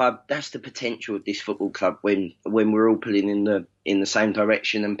what that's the potential of this football club when we're all pulling in the same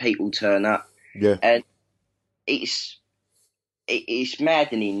direction and people turn up. Yeah. And it's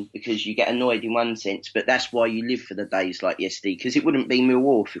maddening because you get annoyed in one sense, but that's why you live for the days like yesterday, because it wouldn't be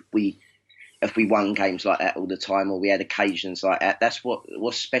Millwall if we won games like that all the time or we had occasions like that. That's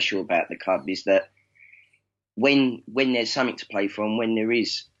what's special about the club, is that when there's something to play for and when there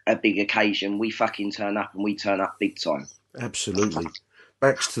is a big occasion, we fucking turn up, and we turn up big time. Absolutely.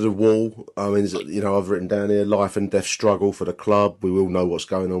 Backs to the wall. I mean, I've written down here, life and death struggle for the club. We all know what's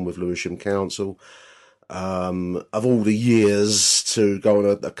going on with Lewisham Council. Of all the years to go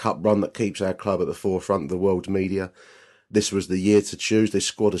on a cup run that keeps our club at the forefront of the world's media, this was the year to choose. This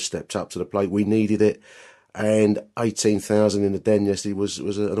squad has stepped up to the plate. We needed it. And 18,000 in the Den yesterday was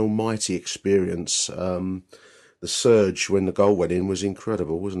an almighty experience. The surge when the goal went in was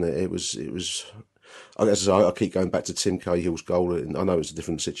incredible, wasn't it? It was. I keep going back to Tim Cahill's goal. I know it's a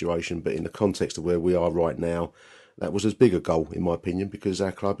different situation, but in the context of where we are right now, that was as big a goal, in my opinion, because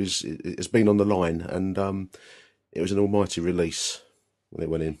our club has been on the line, and it was an almighty release when it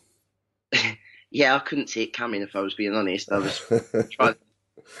went in. Yeah, I couldn't see it coming, if I was being honest. I was trying.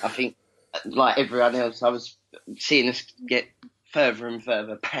 I think, like everyone else, I was seeing us get further and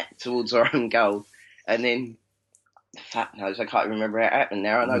further back towards our own goal, and then, fuck knows, I can't remember how it happened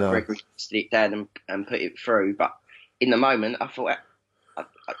now. I know Gregory slid it down and put it through, but in the moment, I thought,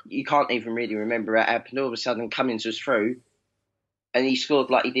 you can't even really remember how it happened. All of a sudden, Cummins was through, and he scored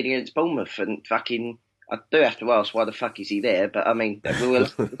like he did against Bournemouth, and fucking, I do have to ask, why the fuck is he there? But I mean, we will.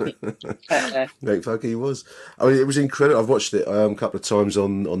 Fuck, he was. I mean, it was incredible. I've watched it a couple of times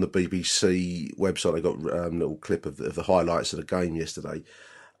on the BBC website. I got a little clip of the highlights of the game yesterday.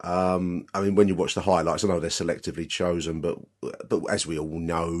 I mean, when you watch the highlights, I know they're selectively chosen, but as we all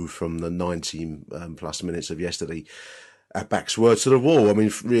know from the 90 plus minutes of yesterday, our backs were to the wall. I mean,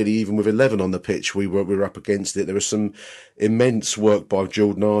 really, even with 11 on the pitch, we were up against it. There was some immense work by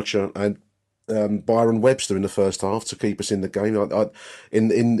Jordan Archer and Byron Webster in the first half to keep us in the game.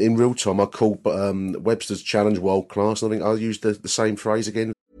 In real time, I called Webster's challenge world class, and I think I'll use the same phrase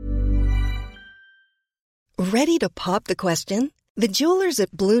again. Ready to pop the question? The jewelers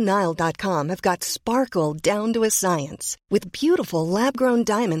at BlueNile.com have got sparkle down to a science with beautiful lab-grown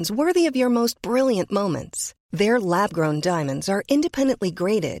diamonds worthy of your most brilliant moments. Their lab-grown diamonds are independently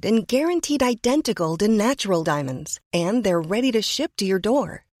graded and guaranteed identical to natural diamonds, and they're ready to ship to your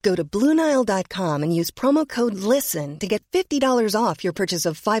door. Go to BlueNile.com and use promo code LISTEN to get $50 off your purchase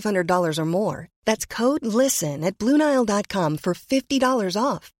of $500 or more. That's code LISTEN at BlueNile.com for $50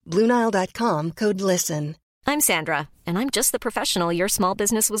 off. BlueNile.com, code LISTEN. I'm Sandra, and I'm just the professional your small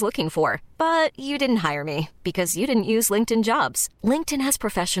business was looking for. But you didn't hire me because you didn't use LinkedIn Jobs. LinkedIn has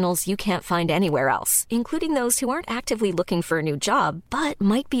professionals you can't find anywhere else, including those who aren't actively looking for a new job, but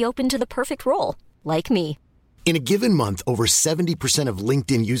might be open to the perfect role, like me. In a given month, over 70% of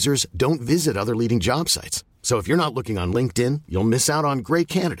LinkedIn users don't visit other leading job sites. So if you're not looking on LinkedIn, you'll miss out on great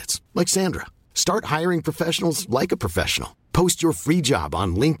candidates like Sandra. Start hiring professionals like a professional. Post your free job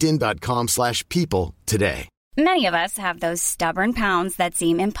on linkedin.com/people today. Many of us have those stubborn pounds that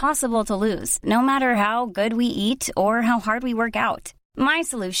seem impossible to lose, no matter how good we eat or how hard we work out. My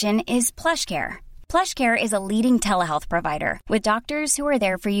solution is PlushCare. PlushCare is a leading telehealth provider with doctors who are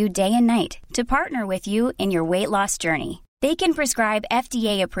there for you day and night to partner with you in your weight loss journey. They can prescribe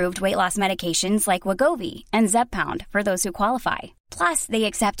FDA-approved weight loss medications like Wegovy and Zepbound for those who qualify. Plus, they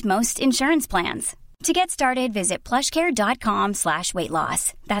accept most insurance plans. To get started, visit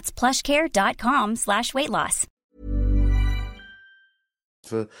plushcare.com/weightloss. That's plushcare.com/weightloss.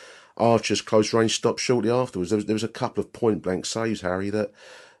 For Archer's close range stop shortly afterwards, there was a couple of point blank saves, Harry, that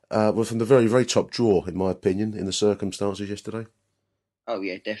were from the very, very top drawer, in my opinion, in the circumstances yesterday. Oh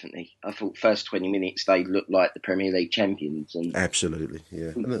yeah, definitely. I thought first 20 minutes they looked like the Premier League champions, and absolutely,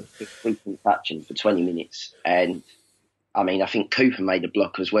 yeah. We can touch them for 20 minutes, and I mean, I think Cooper made a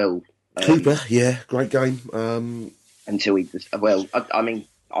block as well. Cooper, yeah, great game. Until he, I mean,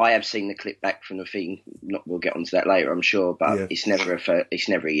 I have seen the clip back from the thing. We'll get onto that later, I'm sure, but yeah. It's never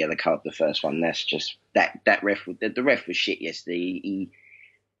a yellow card. The first one, that's just that ref. The ref was shit yesterday.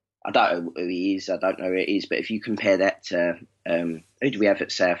 I don't know who he is. I don't know who it is. But if you compare that to who do we have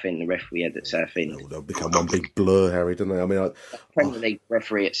at Southend? The ref we had at Southend. Oh, they'll become one big blur, Harry, don't they? I mean, Premier League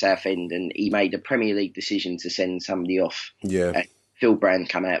referee at Southend, and he made a Premier League decision to send somebody off. Yeah. Phil Brand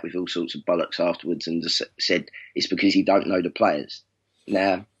come out with all sorts of bollocks afterwards and just said it's because he don't know the players.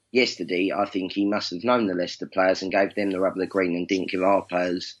 Now, yesterday, I think he must have known the Leicester players and gave them the rub of the green and didn't give our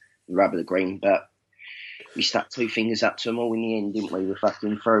players the rub of the green. But we stuck two fingers up to them all in the end, didn't we? We're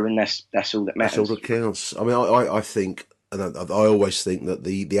fucking through, and that's all that matters. That's all that counts. I mean, I think, and I always think that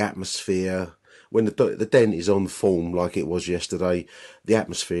the atmosphere, when the Den is on form like it was yesterday, the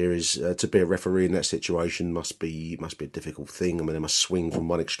atmosphere is to be a referee in that situation must be a difficult thing. I mean, they must swing from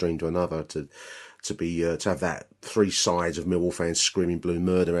one extreme to another to have that three sides of Millwall fans screaming blue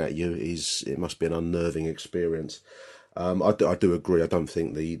murder at you it must be an unnerving experience. I do agree. I don't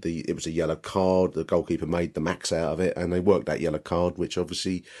think it was a yellow card. The goalkeeper made the max out of it, and they worked that yellow card, which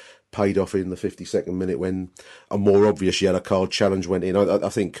obviously paid off in the 52nd minute when a more obvious yellow card challenge went in. I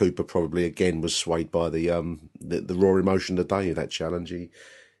think Cooper probably again was swayed by the raw emotion of the day of that challenge. He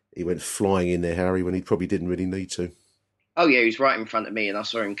went flying in there, Harry, when he probably didn't really need to. Oh yeah, he was right in front of me, and I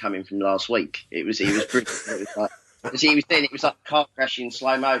saw him coming from last week. He was brilliant. It was like, as he was doing, it was like a car crash in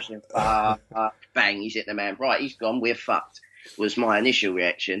slow motion. Bang, he's hit the man. Right, he's gone. We're fucked. Was my initial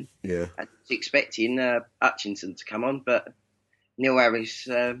reaction. Yeah, I was expecting Hutchinson to come on, but Neil Harris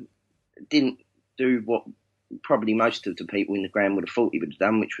didn't do what probably most of the people in the ground would have thought he would have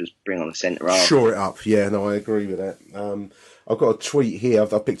done, which was bring on a centre half. Shore it up. Yeah, no, I agree with that. I've got a tweet here.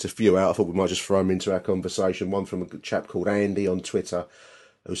 I've picked a few out. I thought we might just throw them into our conversation. One from a chap called Andy on Twitter,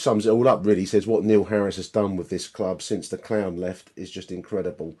 who sums it all up, really. He says, what Neil Harris has done with this club since the clown left is just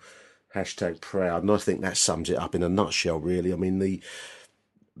incredible. #proud. And I think that sums it up in a nutshell, really. I mean,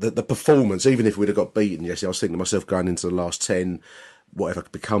 the performance, even if we'd have got beaten yesterday, I was thinking to myself going into the last 10, whatever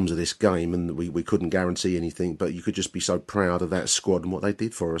becomes of this game, and we couldn't guarantee anything, but you could just be so proud of that squad and what they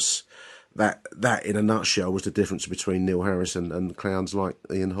did for us. That in a nutshell was the difference between Neil Harris and clowns like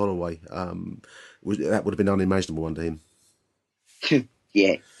Ian Holloway. That would have been unimaginable under him.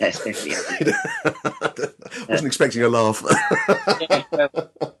 Yeah, that's definitely it. I wasn't expecting a laugh.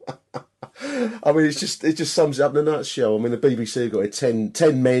 I mean, it just sums it up in a nutshell. I mean, the BBC got it 10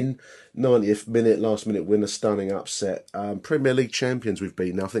 men, 90th minute, last minute winner, stunning upset. Premier League champions we've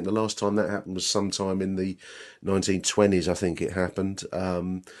beaten. I think the last time that happened was sometime in the 1920s, I think it happened.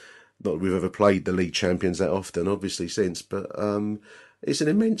 Not that we've ever played the league champions that often, obviously, since, but it's an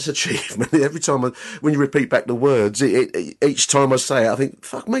immense achievement. Every time when you repeat back the words, each time I say it, I think,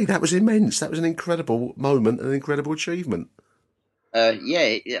 fuck me, that was immense. That was an incredible moment, an incredible achievement. I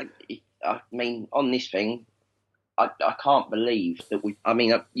mean, on this thing, I can't believe that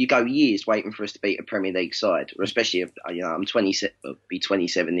you go years waiting for us to beat a Premier League side, or especially if, I'm 27, I'll be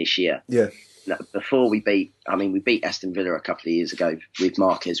 27 this year. Yeah. Before we beat Aston Villa a couple of years ago with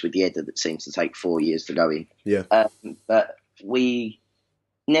Marquez with the header that seems to take 4 years to go in. Yeah. But we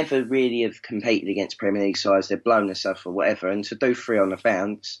never really have competed against Premier League sides. They've blown us off or whatever, and to do 3 on the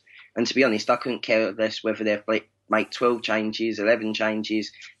bounce, and to be honest, I couldn't care less whether they've make 12 changes, 11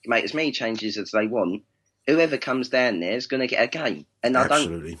 changes, make as many changes as they want. whoever comes down there is going to get a game. And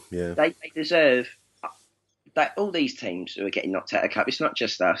Absolutely, yeah. They deserve that. All these teams who are getting knocked out of the cup, it's not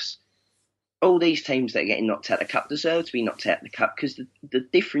just us. All these teams that are getting knocked out of the cup deserve to be knocked out of the cup, because the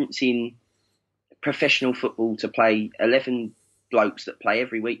difference in professional football to play 11 blokes that play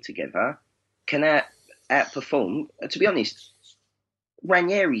every week together can outperform. To be honest,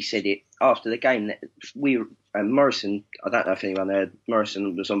 Ranieri said it after the game that Morrison, I don't know if anyone heard,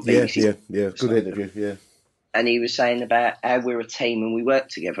 Morrison was on BBC. Yeah, good interview, yeah. And he was saying about how we're a team and we work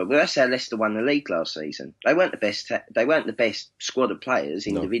together. Well, that's how Leicester won the league last season. They weren't the best squad of players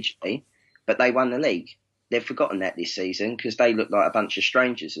individually, but they won the league. They've forgotten that this season because they looked like a bunch of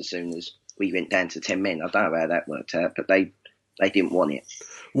strangers as soon as we went down to 10 men. I don't know how that worked out, but they didn't want it.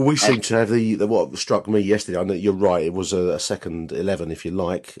 Well, we seem to have the what struck me yesterday. I know you're right. It was a second 11, if you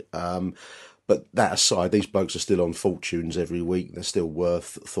like. But that aside, these blokes are still on fortunes every week. They're still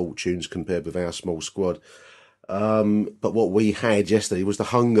worth fortunes compared with our small squad. But what we had yesterday was the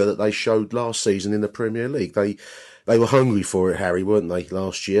hunger that they showed last season in the Premier League. They were hungry for it, Harry, weren't they,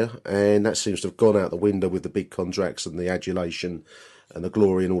 last year? And that seems to have gone out the window with the big contracts and the adulation and the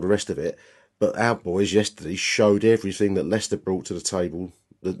glory and all the rest of it. But our boys yesterday showed everything that Leicester brought to the table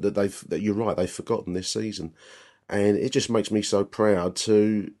that you're right, they've forgotten this season. And it just makes me so proud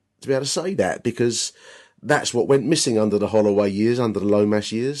to be able to say that, because that's what went missing under the Holloway years, under the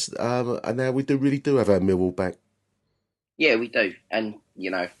Lomas years. And now we really do have our Millwall back. Yeah, we do. And,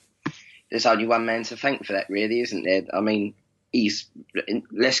 there's only one man to thank for that, really, isn't there? I mean,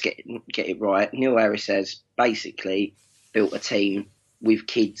 let's get it right. Neil Harris has basically built a team with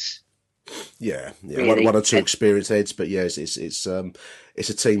kids. Yeah. Really. One or two experienced heads, but yes, it's a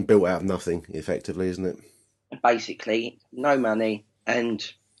team built out of nothing, effectively, isn't it? Basically, no money, and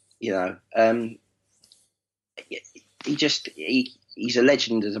he's a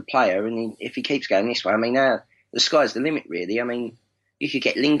legend as a player, and if he keeps going this way, I mean, now the sky's the limit, really. I mean, you could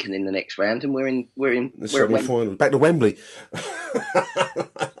get Lincoln in the next round, and we're in the semi-final. Back to Wembley.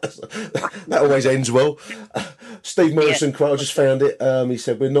 That always ends well. Steve Morrison quote, I just found it. He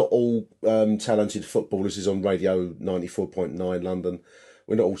said, "We're not all talented footballers." This is on Radio 94.9 London.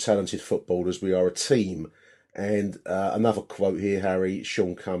 "We're not all talented footballers. We are a team." And another quote here, Harry,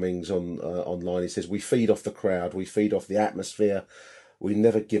 Sean Cummings online. He says, "We feed off the crowd. We feed off the atmosphere. We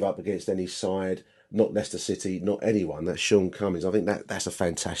never give up against any side. Not Leicester City, not anyone." That's Sean Cummings. I think that's a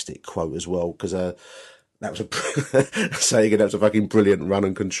fantastic quote as well, because that was that was a fucking brilliant run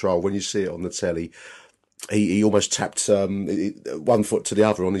and control. When you see it on the telly, he almost tapped one foot to the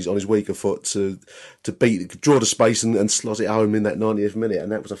other on his weaker foot to draw the space and slot it home in that 90th minute,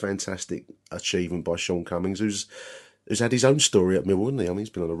 and that was a fantastic achievement by Sean Cummings, who's had his own story at Millwall, hasn't he? I mean, he's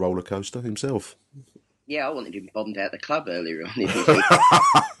been on a roller coaster himself. Yeah, I wanted him bombed out the club earlier on.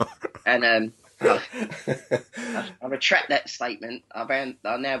 And I retract that statement. I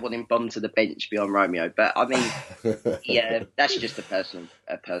now want him bombed to the bench beyond Romeo. But I mean, yeah, that's just a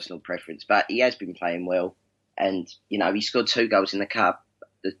personal preference. But he has been playing well, and he scored 2 goals in the cup.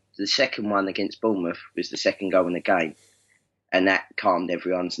 The second one against Bournemouth was the second goal in the game, and that calmed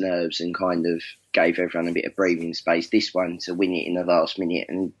everyone's nerves and kind of gave everyone a bit of breathing space. This one to win it in the last minute,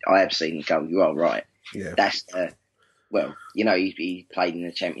 and I have seen the goal. You are right. Yeah. That's well, he played in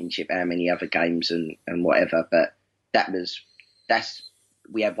the Championship, how many other games and whatever, but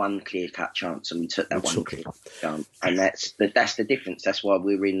we had one clear-cut chance and we took that one clear-cut chance, and that's the difference. That's why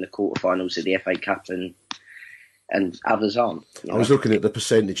we're in the quarterfinals of the FA Cup and others aren't. I was looking at the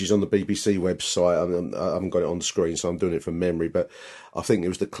percentages on the BBC website. I haven't got it on the screen, so I'm doing it from memory, but I think it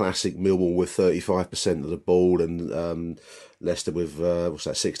was the classic Millwall with 35% of the ball, and Leicester with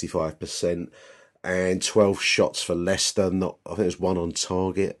 65%. And 12 shots for Leicester. I think it was 1 on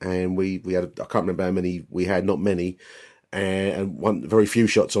target, and we had I can't remember how many we had, not many, and very few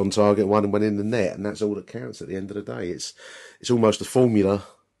shots on target. One went in the net, and that's all that counts at the end of the day. It's almost a formula,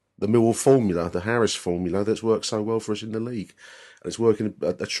 the Millwall formula, the Harris formula that's worked so well for us in the league, and it's working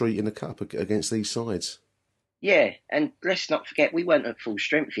a treat in the cup against these sides. Yeah, and let's not forget, we weren't at full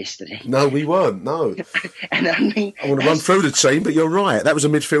strength yesterday. No, we weren't, no. And I mean, I want to run through the team, but you're right. That was a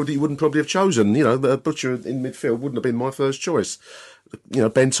midfield that you wouldn't probably have chosen. Butcher in midfield wouldn't have been my first choice.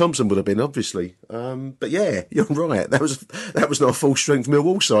 Ben Thompson would have been, obviously. But yeah, you're right. That was not a full strength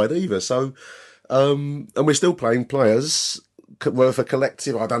Millwall side either. So, and we're still playing players worth a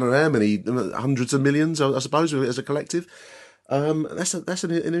collective, I don't know how many, hundreds of millions, I suppose, as a collective. That's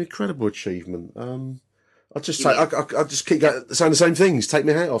an incredible achievement. I just keep saying the same things. Take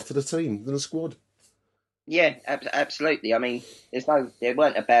my hat off to the team and the squad. Yeah, absolutely. I mean, there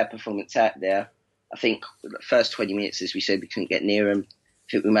weren't a bad performance out there. I think the first 20 minutes, as we said, we couldn't get near them. I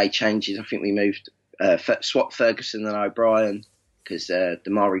think we made changes. I think we moved swap Ferguson and O'Brien because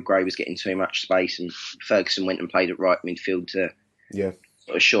Damari Gray was getting too much space, and Ferguson went and played at right midfield to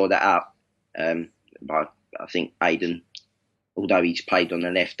sort of shore that up. But I think Aiden, although he's played on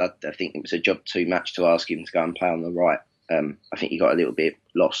the left, I think it was a job too much to ask him to go and play on the right. I think he got a little bit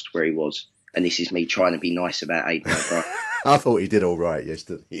lost where he was. And this is me trying to be nice about Aiden O'Brien. I thought he did all right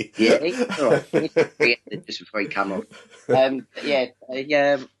yesterday. Yeah, he did all right. Just before he come on.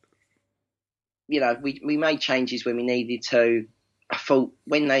 We made changes when we needed to. I thought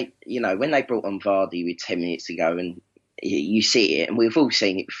when they brought on Vardy with 10 minutes to go, and you see it, and we've all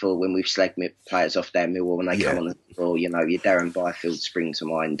seen it before when we've slagged players off down Millwall when they come on the floor. Your Darren Byfield spring to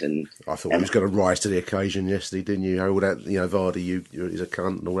mind, and I thought he was going to rise to the occasion yesterday, didn't you? All that, Vardy, he's a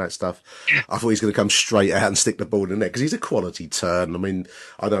cunt and all that stuff. I thought he's going to come straight out and stick the ball in the net because he's a quality turn. I mean,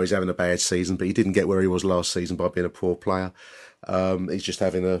 I know he's having a bad season, but he didn't get where he was last season by being a poor player. He's just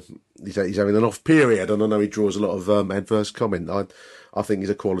having an off period, and I know he draws a lot of adverse comment. I think he's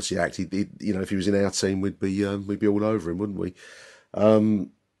a quality act. If he was in our team, we'd be all over him, wouldn't we?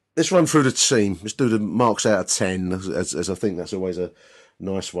 Let's run through the team. Let's do the marks out of 10, as I think that's always a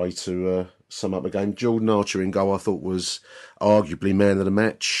nice way to sum up a game. Jordan Archer in goal, I thought was arguably man of the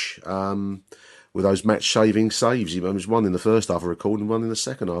match. With those match-saving saves, he was one in the first half, I recall, and one in the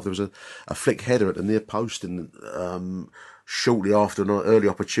second half. There was a flick header at the near post, and shortly after an early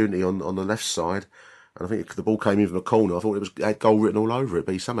opportunity on the left side. And I think the ball came in from the corner. I thought it had goal written all over it,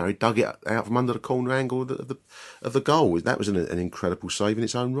 but he dug it out from under the corner angle of the goal. That was an incredible save in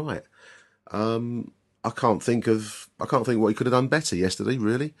its own right. I can't think what he could have done better yesterday,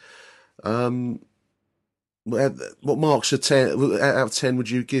 really. What marks out of 10 would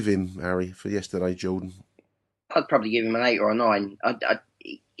you give him, Harry, for yesterday, Jordan? I'd probably give him an 8 or a 9.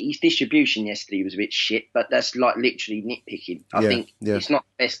 His distribution yesterday was a bit shit, but that's like literally nitpicking. I think it's not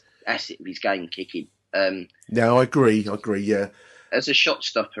the best asset of his game, kicking. No, I agree. Yeah, as a shot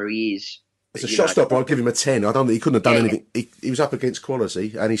stopper, he is. As a shot stopper, I'd give him a 10. I don't think he couldn't have done anything. He was up against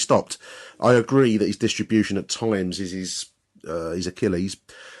quality and he stopped. I agree that his distribution at times is his Achilles.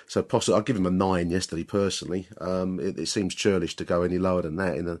 So possibly, I'd give him a 9 yesterday. Personally, it seems churlish to go any lower than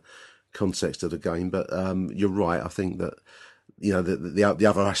that in the context of the game. But you're right. I think that. The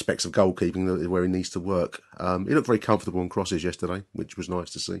other aspects of goalkeeping where he needs to work. He looked very comfortable on crosses yesterday, which was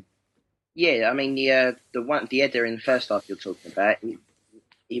nice to see. Yeah, I mean the header in the first half you're talking about,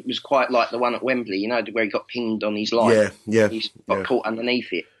 it was quite like the one at Wembley, where he got pinged on his line. Yeah. He's got caught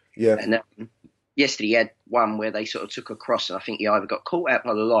underneath it. Yeah. And yesterday he had one where they sort of took a cross, and I think he either got caught out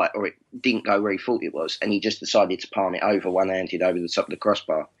by the light or it didn't go where he thought it was, and he just decided to palm it over one-handed over the top of the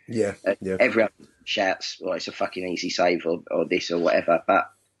crossbar. Yeah. Everyone shouts, well, it's a fucking easy save or this or whatever, but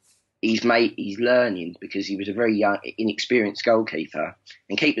he's learning because he was a very young, inexperienced goalkeeper,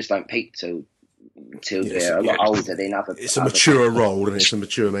 and keepers don't peak till they're a lot older than other. It's a mature role, and it's a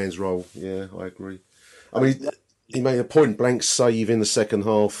mature man's role. Yeah, I agree. I mean, he made a point-blank save in the second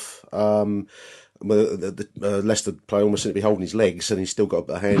half. Leicester player almost seemed to be holding his legs, and he's still got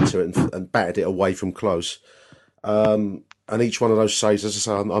a hand to it and batted it away from close. And each one of those saves, as I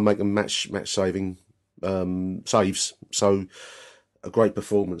say, I make them match-saving saves. So a great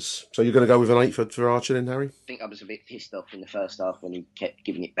performance. So you're going to go with an 8 for Archer then, Harry? I think I was a bit pissed off in the first half when he kept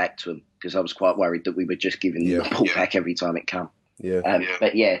giving it back to him because I was quite worried that we were just giving the ball back every time it came.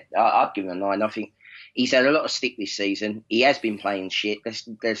 But I'd give him a 9. I think he's had a lot of stick this season. He has been playing shit.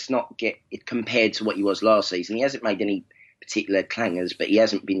 Let's not get it compared to what he was last season. He hasn't made any particular clangers, but he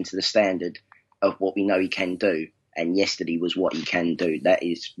hasn't been to the standard of what we know he can do. And yesterday was what he can do. That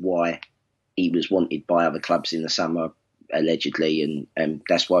is why he was wanted by other clubs in the summer, allegedly, and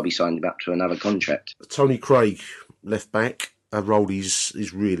that's why we signed him up to another contract. Tony Craig, left back, a role he's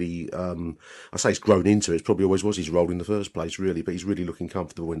really, I say he's grown into it. It probably always was his role in the first place, really, but he's really looking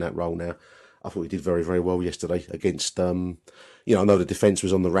comfortable in that role now. I thought he did very, very well yesterday against, I know the defence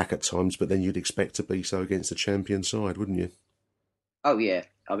was on the rack at times, but then you'd expect to be so against the champion side, wouldn't you? Oh, yeah.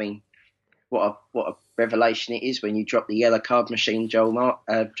 I mean, what a revelation it is when you drop the yellow card machine, Joe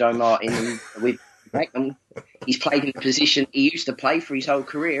Martin, with Beckham. He's played in a position he used to play for his whole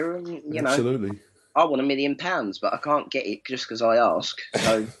career, and Absolutely. I want £1 million, but I can't get it just because I ask.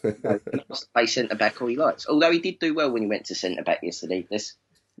 So he wants to play centre back all he likes. Although he did do well when he went to centre back yesterday.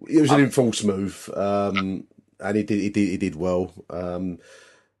 It was an enforced move, and he did well.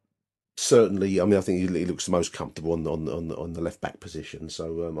 Certainly, I mean, I think he looks the most comfortable on the left back position. So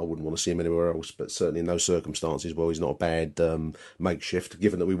I wouldn't want to see him anywhere else. But certainly in those circumstances, he's not a bad makeshift.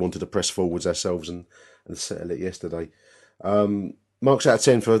 Given that we wanted to press forwards ourselves and settle it yesterday. Marks out of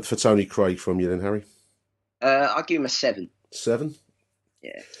 10 for Tony Craig from you then, Harry. I'll give him a 7. 7.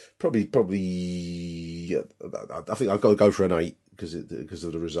 Yeah. Probably. I think I've got to go for an 8 because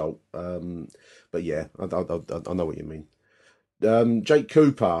of the result. But yeah, I know what you mean. Jake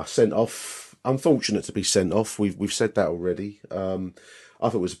Cooper sent off. Unfortunate to be sent off. We've said that already. I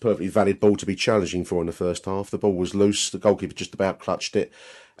thought it was a perfectly valid ball to be challenging for in the first half. The ball was loose. The goalkeeper just about clutched it,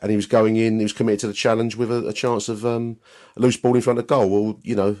 and he was going in. He was committed to the challenge with a chance of a loose ball in front of goal. Well,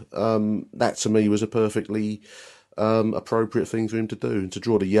 that to me was a perfectly appropriate thing for him to do. And to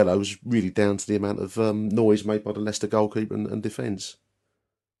draw the yellow was really down to the amount of noise made by the Leicester goalkeeper and defence.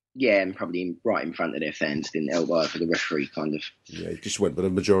 Yeah, and probably right in front of their fans, didn't elbow for the referee, kind of. Yeah, he just went with a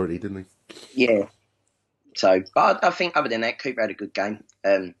majority, didn't he? Yeah. So, but I think other than that, Cooper had a good game.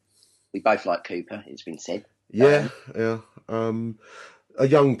 We both like Cooper, it's been said. Yeah. A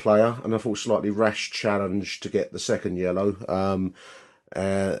young player, and I thought slightly rash challenge to get the second yellow.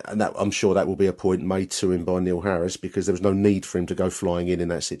 And that I'm sure that will be a point made to him by Neil Harris, because there was no need for him to go flying in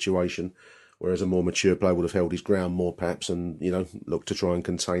that situation. Whereas a more mature player would have held his ground more, perhaps, and looked to try and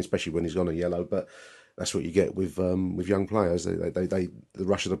contain, especially when he's gone a yellow. But that's what you get with young players. They the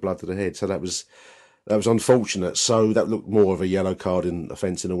rush of the blood to the head. So that was unfortunate. So that looked more of a yellow card in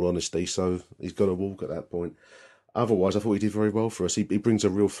offence, in all honesty. So he's got to walk at that point. Otherwise, I thought he did very well for us. He brings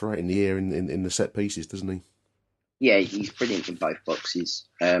a real threat in the air in the set pieces, doesn't he? Yeah, he's brilliant in both boxes.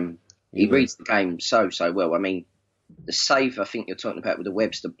 He reads the game so well. I mean, the save I think you're talking about with the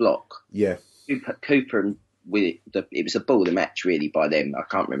Webster block. Yeah. Cooper and it was the ball of the match really by them. I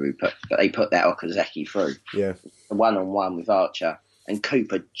can't remember but they put that Okazaki through. Yeah. The 1-on-1 with Archer, and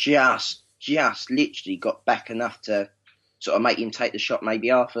Cooper just literally got back enough to sort of make him take the shot maybe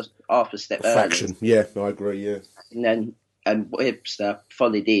half a step early. Fraction. Yeah, I agree. Yeah. And Webster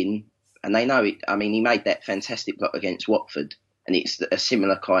followed in, and they know it. I mean, he made that fantastic block against Watford, and it's a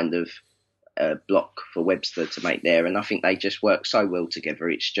similar kind of block for Webster to make there. And I think they just work so well together.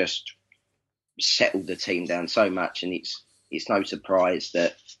 It's just settled the team down so much, and it's no surprise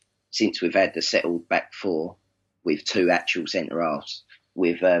that since we've had the settled back four with two actual centre halves,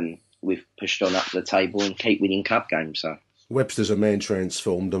 we've pushed on up the table and keep winning cup games. So Webster's a man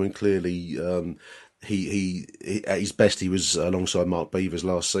transformed. I mean, clearly he at his best he was alongside Mark Beavers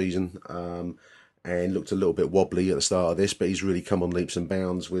last season, and looked a little bit wobbly at the start of this, but he's really come on leaps and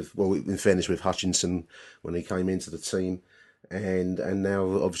bounds in fairness with Hutchinson when he came into the team. And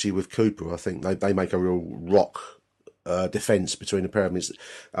now, obviously, with Cooper, I think they make a real rock defence between the pair of them.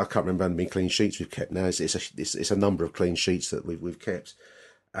 I can't remember how many clean sheets we've kept now. It's a number of clean sheets that we've kept,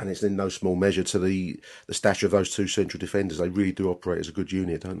 and it's in no small measure to the stature of those two central defenders. They really do operate as a good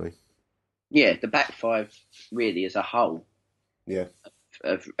unit, don't they? Yeah, the back five really as a whole. Yeah,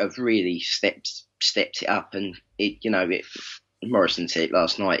 have really stepped it up, and Morrison said it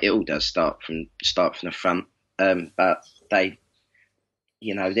last night. It all does start from the front, but they've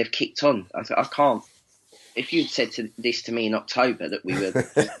kicked on. I can't. If you'd said this to me in October that we were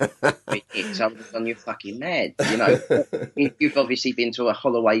hits, I would have gone, you're fucking mad. You've obviously been to a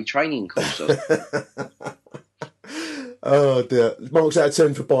Holloway training course. Oh dear. Marks out of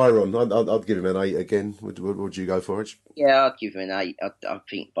 10 for Byron. I'd give him an 8 again. Would you go for it? Yeah, I'd give him an 8. I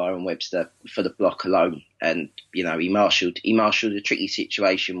think Byron Webster for the block alone, and he marshalled a tricky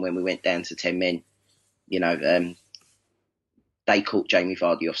situation when we went down to 10 men. They caught Jamie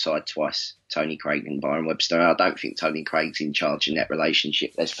Vardy offside twice, Tony Craig and Byron Webster. I don't think Tony Craig's in charge in that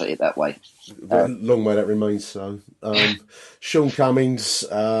relationship, let's put it that way. Long way that remains so. Sean Cummings,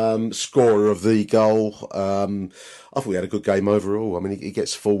 scorer of the goal. I thought he had a good game overall. I mean, he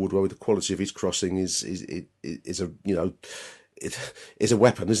gets forward well. The quality of his crossing is a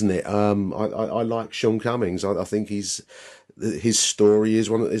weapon, isn't it? I like Sean Cummings. I think his story is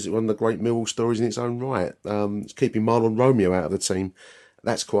one of the great Millwall stories in its own right. Keeping Marlon Romeo out of the team,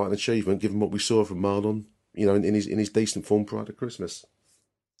 that's quite an achievement given what we saw from Marlon, in his decent form prior to Christmas.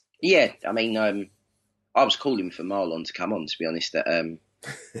 Yeah, I mean, I was calling for Marlon to come on, to be honest, at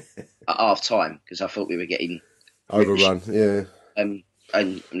half time, because I thought we were getting overrun. Yeah, and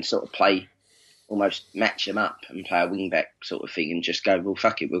sort of play. Almost match him up and play a wing back sort of thing, and just go, well,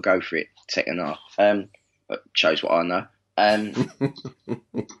 fuck it, we'll go for it second half. But shows what I know. And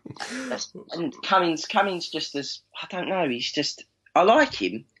Cummings just as, I don't know, I like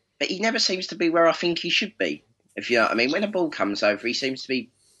him, but he never seems to be where I think he should be, if you know what I mean. When a ball comes over, he seems to be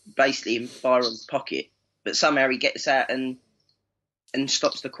basically in Byron's pocket, but somehow he gets out and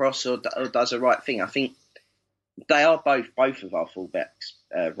stops the cross or does the right thing. I think they are both of our fullbacks,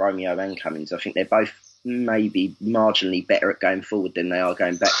 Romeo and Cummings. I think they're both maybe marginally better at going forward than they are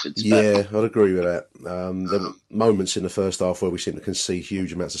going backwards. Yeah, I'd agree with that. There were moments in the first half where we seemed to concede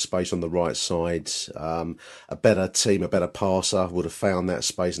huge amounts of space on the right side. A better team, a better passer would have found that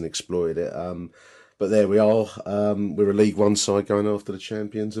space and exploited it. But there we are. We're a League One side going after the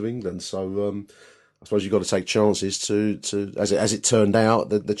champions of England. So I suppose you've got to take chances to as it turned out,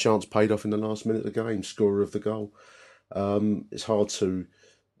 the chance paid off in the last minute of the game, scorer of the goal. It's hard to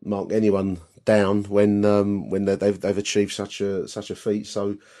mark anyone down when they've achieved such a feat.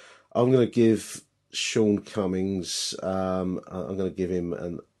 So I'm going to give Sean Cummings. I'm going to give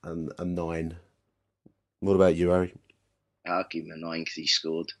him a 9. What about you, Harry? I'll give him a 9 because he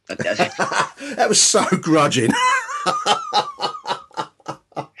scored. That was so grudging.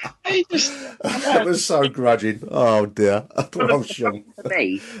 That was so grudging. Oh dear. Oh, Sean. For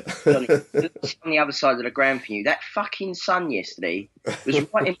me, on the other side of the ground for you, that fucking sun yesterday was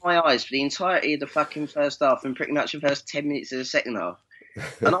right in my eyes for the entirety of the fucking first half and pretty much the first 10 minutes of the second half.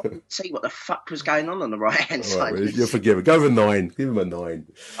 And I couldn't see what the fuck was going on the right-hand side. Right, you're forgiven. Go with a 9. Give him a 9.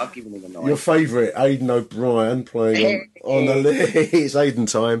 I've given him a 9. Your favourite, Aidan O'Brien, playing on the list. It's Aidan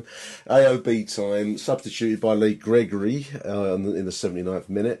time. AOB time. Substituted by Lee Gregory in the 79th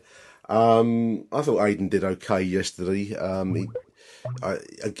minute. I thought Aidan did okay yesterday.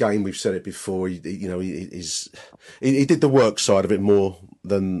 Again, we've said it before. He did the work side of it more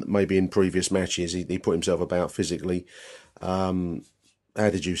than maybe in previous matches. He put himself about physically. How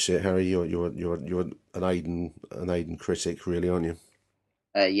did you see it, Harry? You're an Aidan critic, really, aren't you?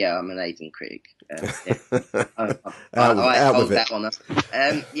 Yeah, I'm an Aidan critic. I hold that one.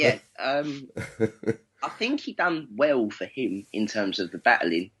 Yeah. I think he done well for him in terms of the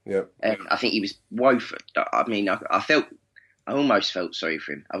battling. Yeah. I think he was woeful. I mean, I almost felt sorry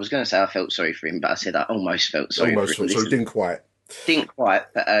for him. I was going to say I felt sorry for him, but I said I almost felt sorry for him. So he didn't quite. Didn't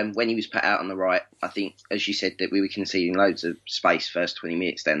quite, but when he was put out on the right, I think, as you said, that we were conceding loads of space first 20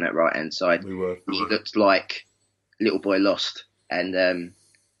 minutes down that right-hand side. We were. He looked like little boy lost, and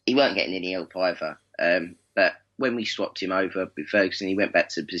he weren't getting any help either. But when we swapped him over with Ferguson, he went back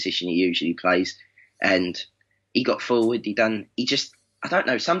to the position he usually plays, and he got forward. I don't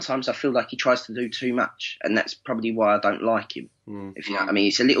know, sometimes I feel like he tries to do too much, and that's probably why I don't like him. If you know what I mean,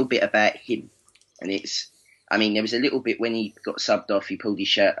 it's a little bit about him, and there was a little bit when he got subbed off, he pulled his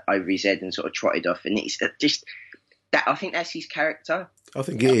shirt over his head and sort of trotted off, and it's just that. I think that's his character. I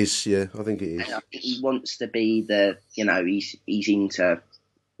think it is. Yeah, I think it is. And I think he wants to be he's into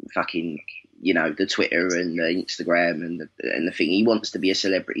fucking, the Twitter and the Instagram and the thing. He wants to be a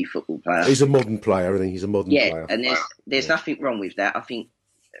celebrity football player. He's a modern player. I think he's a modern player. Yeah, and there's nothing wrong with that. I think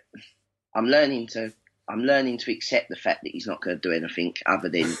I'm learning to accept the fact that he's not going to do anything other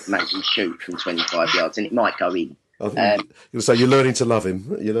than maybe shoot from 25 yards, and it might go in. I think you'll say you're learning to love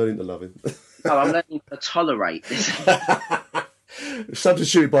him. You're learning to love him. No, I'm learning to tolerate this.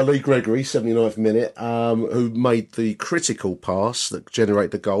 Substituted by Lee Gregory, 79th minute, who made the critical pass that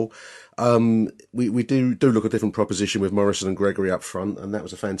generated the goal. We do look a different proposition with Morrison and Gregory up front, and that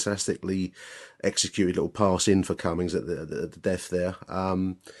was a fantastically executed little pass in for Cummings at the death there.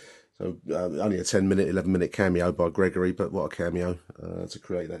 So only a 10-minute, 11-minute cameo by Gregory, but what a cameo to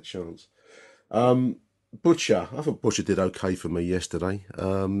create that chance. Butcher, I thought Butcher did okay for me yesterday.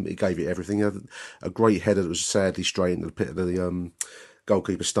 He gave it everything. He had a great header that was sadly straight into the pit of the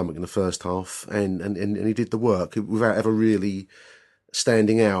goalkeeper's stomach in the first half, and he did the work without ever really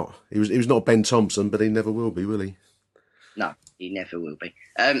standing out. He was not Ben Thompson, but he never will be, will he? No, he never will be.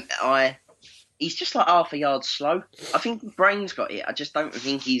 He's just like half a yard slow. I think his brain's got it. I just don't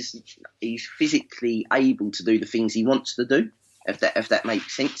think he's physically able to do the things he wants to do. If that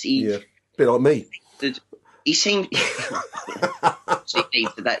makes sense. Yeah, a bit like me. He seemed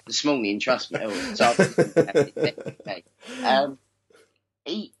that this morning. Trust me. So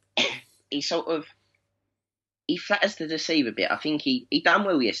he sort of flatters to deceive a bit. I think he done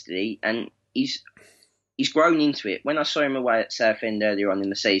well yesterday, and he's grown into it. When I saw him away at Southend earlier on in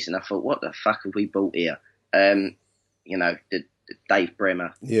the season, I thought, what the fuck have we bought here? The Dave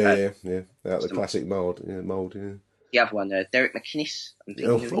Bremer. Yeah. Out the classic mould. Yeah. The other one, Derek McInnes.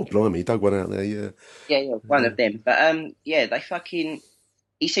 Oh, blimey, he dug one out there, yeah. Yeah, one of them. But,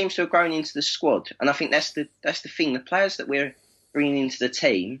 he seems to have grown into the squad. And I think that's the thing. The players that we're bringing into the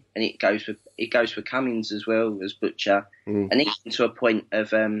team, and it goes for Cummings as well as Butcher, and even to a point of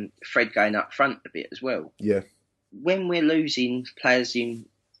Fred going up front a bit as well. Yeah. When we're losing players in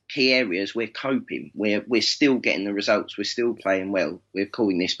key areas, we're coping. We're still getting the results. We're still playing well. We're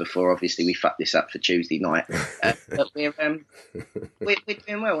calling this before. Obviously, we fucked this up for Tuesday night, but we're doing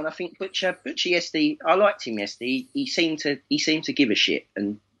well. And I think Butcher yesterday, I liked him yesterday. He seemed to give a shit,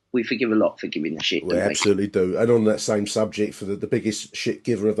 and we forgive a lot for giving the shit. We absolutely do. And on that same subject, for the biggest shit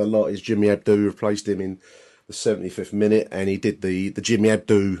giver of the lot is Jimmy Abdou, who replaced him in the 75th minute, and he did the Jimmy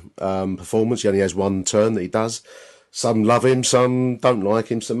Abdou performance. He only has one turn that he does. Some love him, some don't like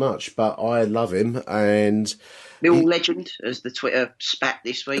him so much, but I love him. And Mill legend, as the Twitter spat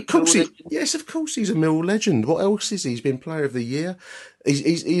this week. Of course, yes, of course, he's a Mill legend. What else is he? He's been Player of the Year.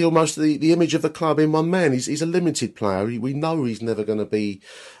 He's almost the image of the club in one man. He's a limited player. We know he's never going to be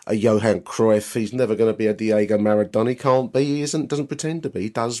a Johan Cruyff. He's never going to be a Diego Maradona. He can't be. He doesn't pretend to be. He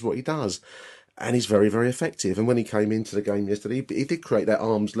does what he does. And he's very, very effective. And when he came into the game yesterday, he did create that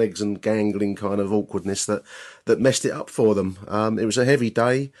arms, legs and gangling kind of awkwardness that messed it up for them. It was a heavy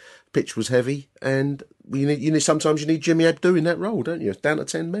day. Pitch was heavy. And sometimes you need Jimmy Abdou in that role, don't you? Down to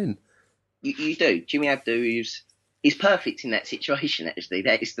 10 men. You do. Jimmy Abdou is perfect in that situation, actually.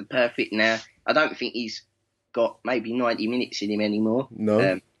 That is the perfect now. I don't think he's got maybe 90 minutes in him anymore.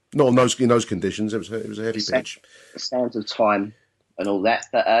 No. Not in those conditions. It was a heavy pitch. The stands of time and all that.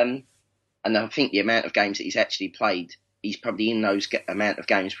 But and I think the amount of games that he's actually played, he's probably in those amount of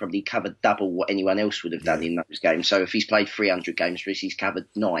games probably covered double what anyone else would have done in those games. So if he's played 300 games for us, he's covered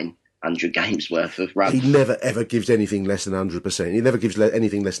 900 games worth of run. He never ever gives anything less than 100%. He never gives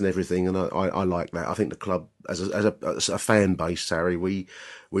anything less than everything, and I like that. I think the club, as a fan base, Harry, we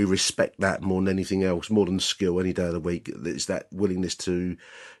respect that more than anything else, more than skill any day of the week. It's that willingness to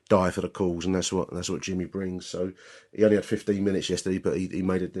die for the cause, and that's what Jimmy brings. So he only had 15 minutes yesterday, but he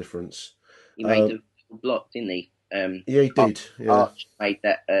made a difference. He made a block, didn't he? Yeah, he did. Yeah. Arch made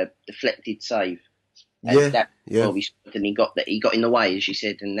that deflected save. And he got in the way, as you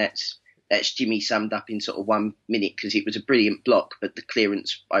said, and that's Jimmy summed up in sort of 1 minute, because it was a brilliant block, but the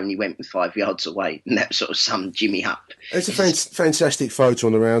clearance only went 5 yards away, and that sort of summed Jimmy up. It's a fantastic photo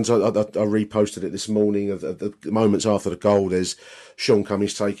on the rounds. I reposted it this morning of the moments after the goal. There's Sean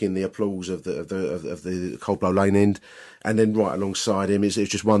Cummings taking the applause of the Coldblow Lane end, and then right alongside him, it's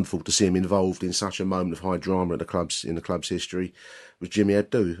just wonderful to see him involved in such a moment of high drama in the club's history. Was Jimmy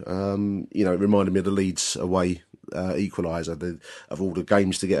Abdou. It reminded me of the Leeds away equaliser of all the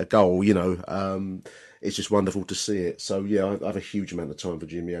games to get a goal. It's just wonderful to see it. So yeah, I have a huge amount of time for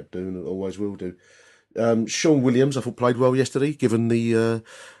Jimmy Abdou, and always will do. Sean Williams, I thought, played well yesterday, given the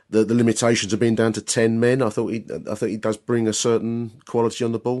limitations of being down to 10 men. I thought he does bring a certain quality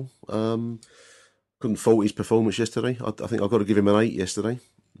on the ball. Couldn't fault his performance yesterday. I think I've got to give him an 8 yesterday.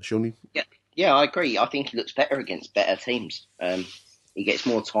 Shawnee? Yeah, I agree. I think he looks better against better teams. He gets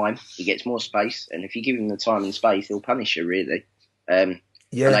more time, he gets more space, and if you give him the time and space, he'll punish you, really.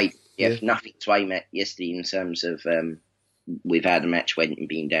 Nothing to aim at yesterday in terms of we've had a match went and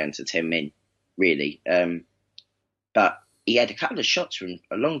being down to 10 men, really. But he had a couple of shots from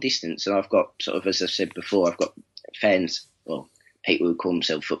a long distance, and I've got, sort of, as I've said before, I've got fans, well, people who call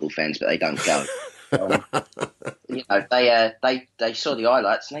themselves football fans, but they don't go. They saw the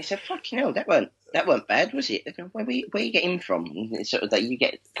highlights and they said, "Fucking hell, that weren't bad, was it?" Where you get him from? And it's sort of that you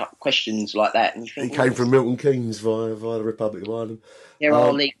get questions like that, and you think he came from Milton Keynes via the Republic of Ireland. There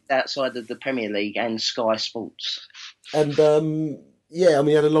are leagues outside of the Premier League and Sky Sports, and he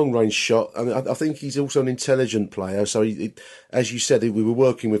had a long range shot. I mean, I think he's also an intelligent player. So, as you said, we were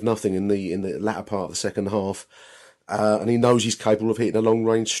working with nothing in the latter part of the second half. And he knows he's capable of hitting a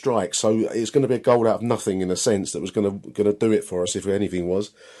long-range strike. So it's going to be a goal out of nothing, in a sense, that was going to do it for us, if anything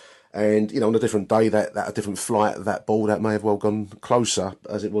was. And, on a different day, that a different flight of that ball, that may have well gone closer,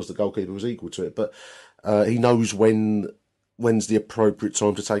 as it was the goalkeeper was equal to it. But he knows when's the appropriate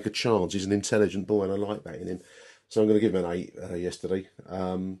time to take a chance. He's an intelligent boy, and I like that in him. So I'm going to give him an 8 yesterday.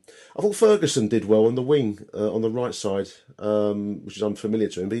 I thought Ferguson did well on the wing, on the right side, which is unfamiliar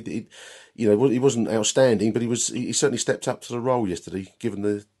to him. But he wasn't outstanding, but he certainly stepped up to the role yesterday, given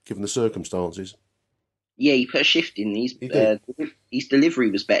the circumstances. Yeah, he put a shift in. His delivery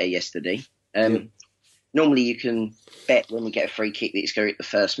was better yesterday. Normally you can bet when we get a free kick that it's going to hit the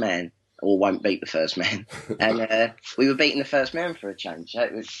first man, or won't beat the first man. And we were beating the first man for a change. So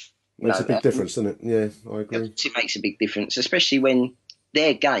it was... Makes a big difference, doesn't it? Yeah, I agree. It makes a big difference, especially when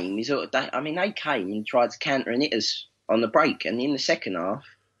their game is... they came and tried to counter and hit us on the break, and in the second half,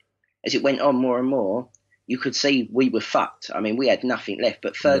 as it went on more and more, you could see we were fucked. I mean, we had nothing left.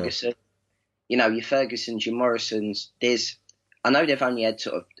 But Ferguson, your Fergusons, your Morrisons, I know they've only had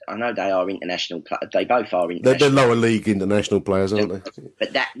I know they are international players. They both are international. They're lower league international players, aren't they?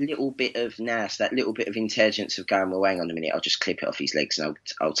 But that little bit of nous, that little bit of intelligence of going, well, hang on a minute, I'll just clip it off his legs and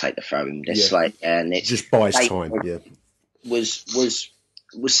I'll take the throw in. And it's just buys time. Yeah, was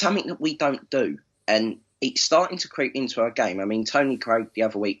something that we don't do, and it's starting to creep into our game. I mean, Tony Craig the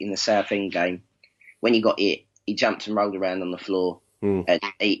other week in the Southend game, when he got hit, he jumped and rolled around on the floor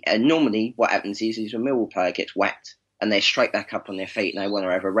And normally what happens is when a Millwall player gets whacked and they're straight back up on their feet and they want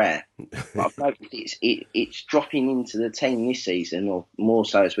to have a row. But I've noticed it's dropping into the team this season, or more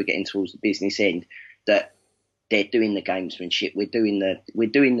so as we're getting towards the business end, that they're doing the gamesmanship. We're doing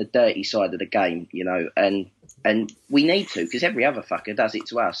the dirty side of the game, you know, and we need to, because every other fucker does it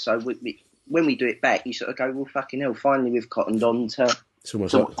to us. So when we do it back, you sort of go, well, fucking hell, finally we've cottoned on to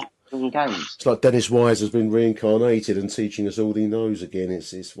games. It's like Dennis Wise has been reincarnated and teaching us all he knows again.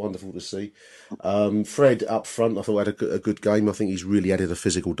 It's wonderful to see. Fred up front, I thought had a good game. I think he's really added a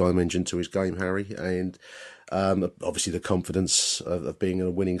physical dimension to his game, Harry, and obviously the confidence of being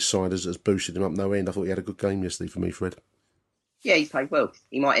a winning side has boosted him up no end. I thought he had a good game yesterday for me, Fred. Yeah, he played well.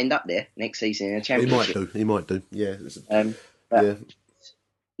 He might end up there next season in a championship. He might do. Yeah. Yeah.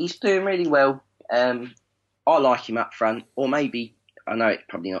 He's doing really well. I like him up front, or maybe, I know it's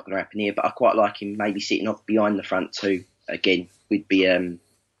probably not going to happen here, but I quite like him maybe sitting up behind the front two. Again, we'd be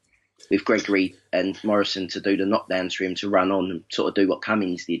with Gregory and Morrison to do the knockdowns for him to run on and sort of do what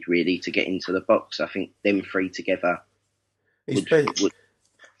Cummings did, really, to get into the box. I think them three together would...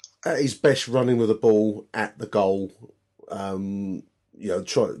 At his best running with the ball at the goal,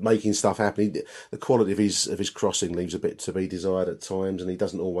 making stuff happen. The quality of his crossing leaves a bit to be desired at times, and he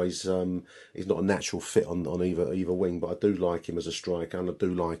doesn't always. He's not a natural fit on either wing. But I do like him as a striker, and I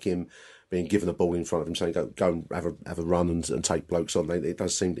do like him being given the ball in front of him, saying go and have a run and take blokes on. It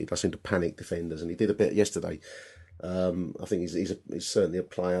does seem to panic defenders, and he did a bit yesterday. I think he's certainly a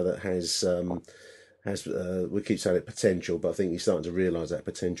player that has we keep saying it potential, but I think he's starting to realise that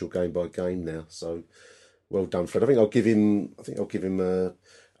potential game by game now. So. Well done, Fred. I think I'll give him an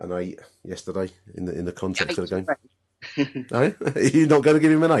 8 yesterday in the context of the game. No? You're not going to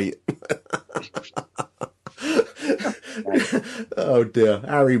give him an 8? Oh dear,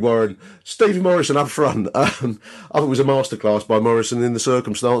 Harry Warren, Stevie Morrison up front. I thought it was a masterclass by Morrison in the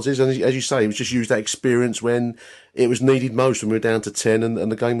circumstances, and as you say, he was just used that experience when it was needed most, when we were down to 10 and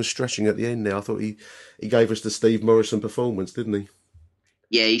the game was stretching at the end. Now I thought he gave us the Steve Morrison performance, didn't he?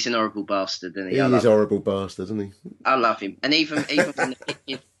 Yeah, he's an horrible bastard, isn't he? He is a horrible bastard, isn't he? I love him. And even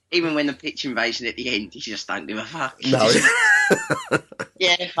when the pitch invasion at the end, he just don't give a fuck. No.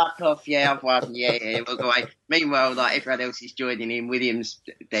 Yeah, fuck off. Yeah, I've won. Yeah, we'll go away. Meanwhile, like everyone else is joining him. Williams,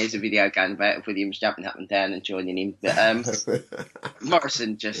 there's a video going about of Williams jumping up and down and joining him. But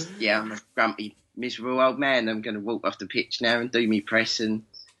Morrison just, I'm a grumpy, miserable old man. I'm going to walk off the pitch now and do me press and...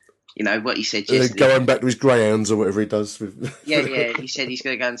 You know, what he said yesterday. Going back to his greyhounds or whatever he does. Yeah, he said he's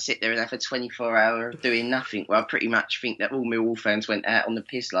going to go and sit there and have a 24-hour doing nothing. Well, I pretty much think that all Millwall fans went out on the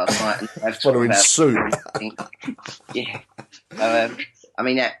piss last night and have following suit. Yeah. So, I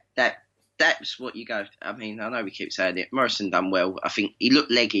mean, that's what you go... I mean, I know we keep saying it. Morrison done well. I think he looked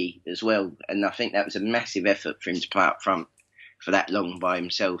leggy as well, and I think that was a massive effort for him to play up front for that long by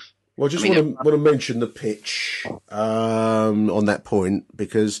himself. Well, I just want to mention the pitch on that point,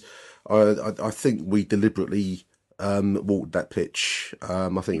 because I think we deliberately walked that pitch. I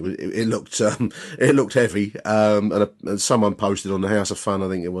think it looked heavy, and someone posted on the House of Fun, I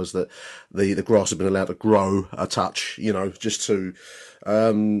think it was, that the grass had been allowed to grow a touch, just to.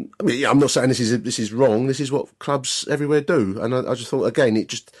 I'm not saying this is wrong. This is what clubs everywhere do, and I just thought, again, it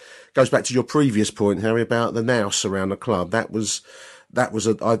just goes back to your previous point, Harry, about the nous around the club. That was I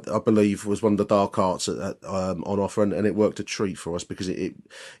believe was one of the dark arts on offer, and it worked a treat for us, because it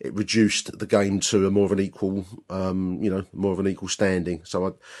reduced the game to a more of an equal, more of an equal standing. So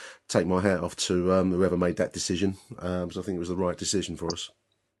I'd take my hat off to whoever made that decision. So I think it was the right decision for us.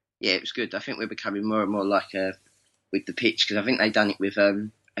 Yeah, it was good. I think we're becoming more and more like with the pitch, because I think they done it with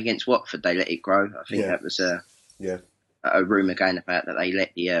against Watford. They let it grow. I think that was a rumour going about that they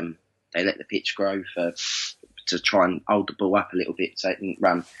let the pitch grow to try and hold the ball up a little bit so it didn't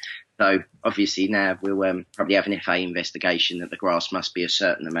run. So obviously now we'll probably have an FA investigation that the grass must be a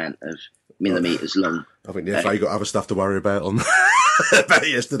certain amount of millimetres long. I think the FA got other stuff to worry about on about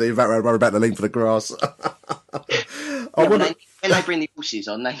yesterday. In fact, worry about the length of the grass. When they bring the horses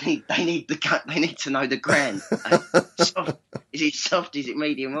on, they need to know the ground. Is it soft? Is it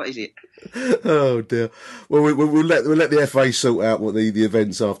medium? What is it? Oh dear. Well, we'll let the FA sort out what the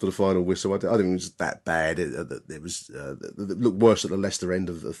events after the final whistle. I don't think it was that bad. It looked worse at the Leicester end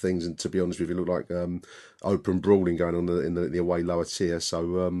of things, and to be honest with you, it looked like open brawling going on in the away lower tier.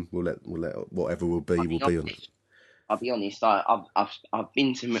 So we'll let whatever will be on it. I'll be honest. I've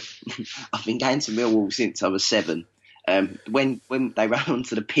been going to Millwall since I was 7. When they ran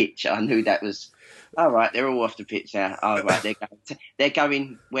onto the pitch, I knew that was all right. They're all off the pitch now. All right, they're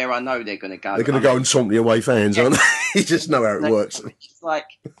going where I know they're going to go. They're going to go and swamp the away fans, aren't they? You just know how it works. It's like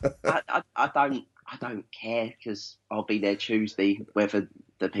I I don't care because I'll be there Tuesday, whether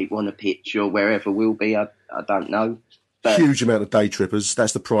the people on the pitch or wherever will be, I don't know. But huge amount of day trippers.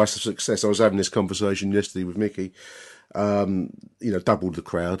 That's the price of success. I was having this conversation yesterday with Mickey. Doubled the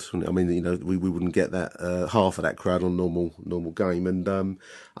crowd. I mean, we wouldn't get that half of that crowd on normal game. And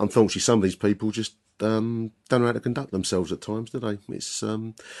unfortunately, some of these people just don't know how to conduct themselves at times, do they? It's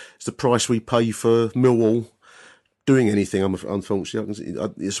the price we pay for Millwall doing anything. Unfortunately,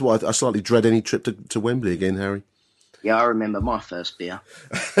 it's why I slightly dread any trip to Wembley again, Harry. Yeah, I remember my first beer.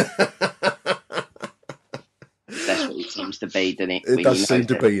 That's what it seems to be, doesn't it? It does seem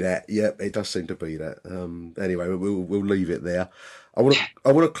to be that. Yeah, it does seem to be that. Anyway, we'll leave it there. I want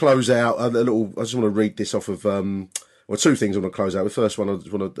to close out a little. I just want to read this off of two things I want to close out. The first one, I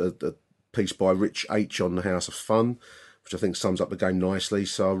just want a piece by Rich H on the House of Fun, which I think sums up the game nicely.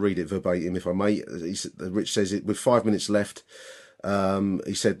 So I'll read it verbatim if I may. Rich says it with 5 minutes left.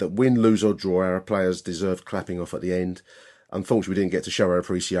 He said that win, lose or draw, our players deserved clapping off at the end. Unfortunately, we didn't get to show our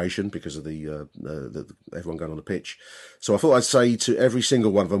appreciation because of the everyone going on the pitch. So I thought I'd say to every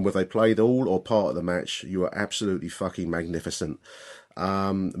single one of them, whether they played all or part of the match, you are absolutely fucking magnificent.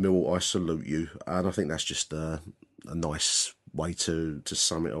 Millwall, I salute you. And I think that's just a nice way to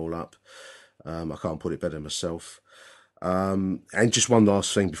sum it all up. I can't put it better myself. And just one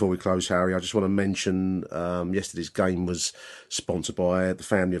last thing before we close, Harry. I just want to mention yesterday's game was sponsored by the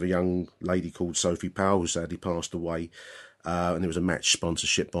family of a young lady called Sophie Powell, who sadly passed away. And there was a match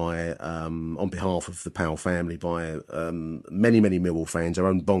sponsorship by, on behalf of the Powell family, by many Millwall fans. Our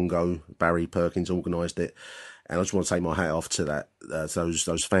own Bongo, Barry Perkins, organised it. And I just want to take my hat off to that,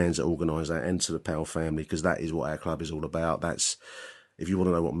 those fans that organised that, and to the Powell family, because that is what our club is all about. That's, if you want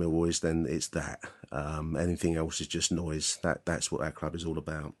to know what Millwall is, then it's that. Anything else is just noise. That's what our club is all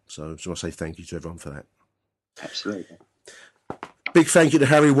about. So I just want to say thank you to everyone for that. Absolutely. Big thank you to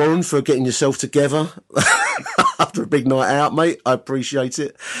Harry Warren for getting yourself together after a big night out, mate. I appreciate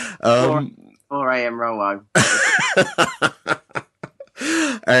it. 4 a.m. Rolo.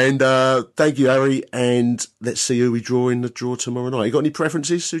 And thank you, Harry. And let's see who we draw in the draw tomorrow night. You got any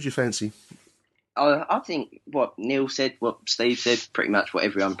preferences? Who do you fancy? I think what Neil said, what Steve said, pretty much what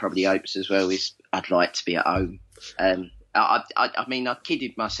everyone probably hopes as well, is I'd like to be at home. I mean, I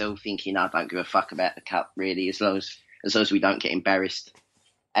kidded myself thinking I don't give a fuck about the cup, really, as long as we don't get embarrassed.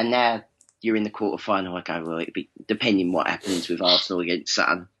 And now you're in the quarter-final, I go, well, it'd be depending what happens with Arsenal against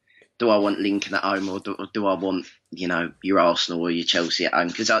Sutton. Do I want Lincoln at home, or do I want, your Arsenal or your Chelsea at home?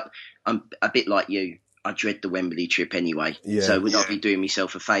 Because I'm a bit like you. I dread the Wembley trip anyway. Yeah, so would I be doing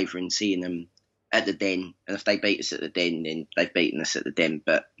myself a favour in seeing them at the Den? And if they beat us at the Den, then they've beaten us at the Den.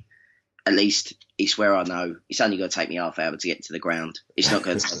 But at least it's where I know it's only going to take me half hour to get to the ground. It's not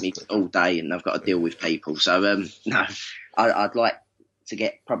going to take me all day, and I've got to deal with people. So, no, I'd like to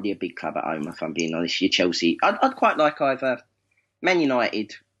get probably a big club at home, if I'm being honest. Your Chelsea. I'd quite like either Man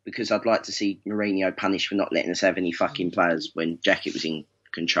United, because I'd like to see Mourinho punished for not letting us have any fucking players when Jackett was in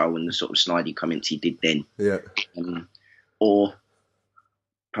control, and the sort of snidey comments he did then. Yeah. Or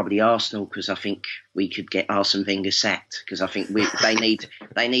probably Arsenal, because I think we could get Arsene Wenger sacked, because I think they need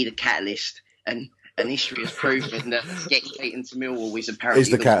a catalyst, and history has proven that getting beaten to Millwall is apparently...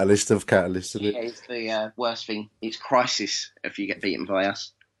 It's the catalyst of catalysts, isn't it? Yeah, it's the worst thing. It's crisis if you get beaten by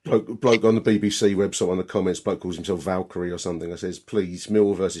us. Bloke on the BBC website on the comments, bloke calls himself Valkyrie or something. I says, please,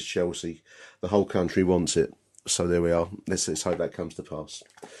 Millwall versus Chelsea. The whole country wants it. So there we are. Let's hope that comes to pass.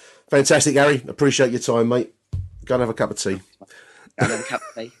 Fantastic, Harry. Appreciate your time, mate. Go and have a cup of tea. Go and have a cup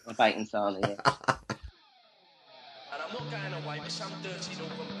of tea. My bacon sarnie, yeah. And I'm not going away with some dirty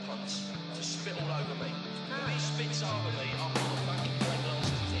northern punts to spit all over me. When he spits over me, I'm not fucking playing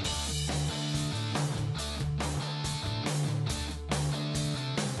glasses in.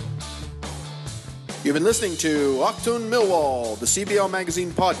 You've been listening to Achtung Millwall, the CBL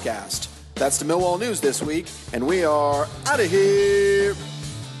Magazine podcast. That's the Millwall news this week, and we are out of here.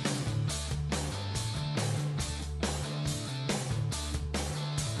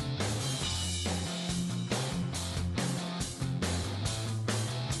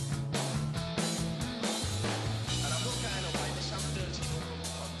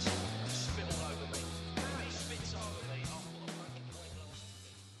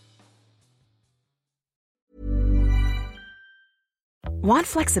 Want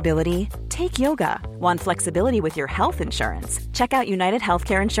flexibility? Take yoga. Want flexibility with your health insurance? Check out United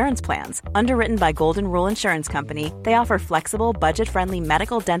Healthcare Insurance Plans. Underwritten by Golden Rule Insurance Company, they offer flexible, budget-friendly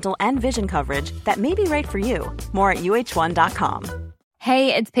medical, dental, and vision coverage that may be right for you. More at uh1.com.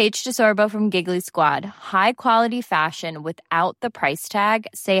 Hey, it's Paige DeSorbo from Giggly Squad. High quality fashion without the price tag.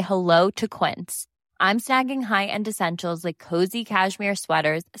 Say hello to Quince. I'm snagging high-end essentials like cozy cashmere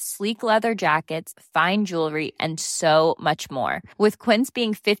sweaters, sleek leather jackets, fine jewelry, and so much more. With Quince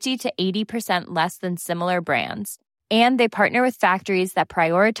being 50 to 80% less than similar brands. And they partner with factories that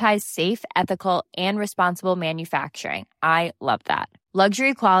prioritize safe, ethical, and responsible manufacturing. I love that.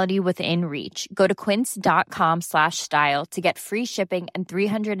 Luxury quality within reach. Go to quince.com/style to get free shipping and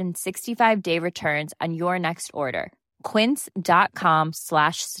 365-day returns on your next order.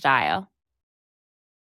 Quince.com/style.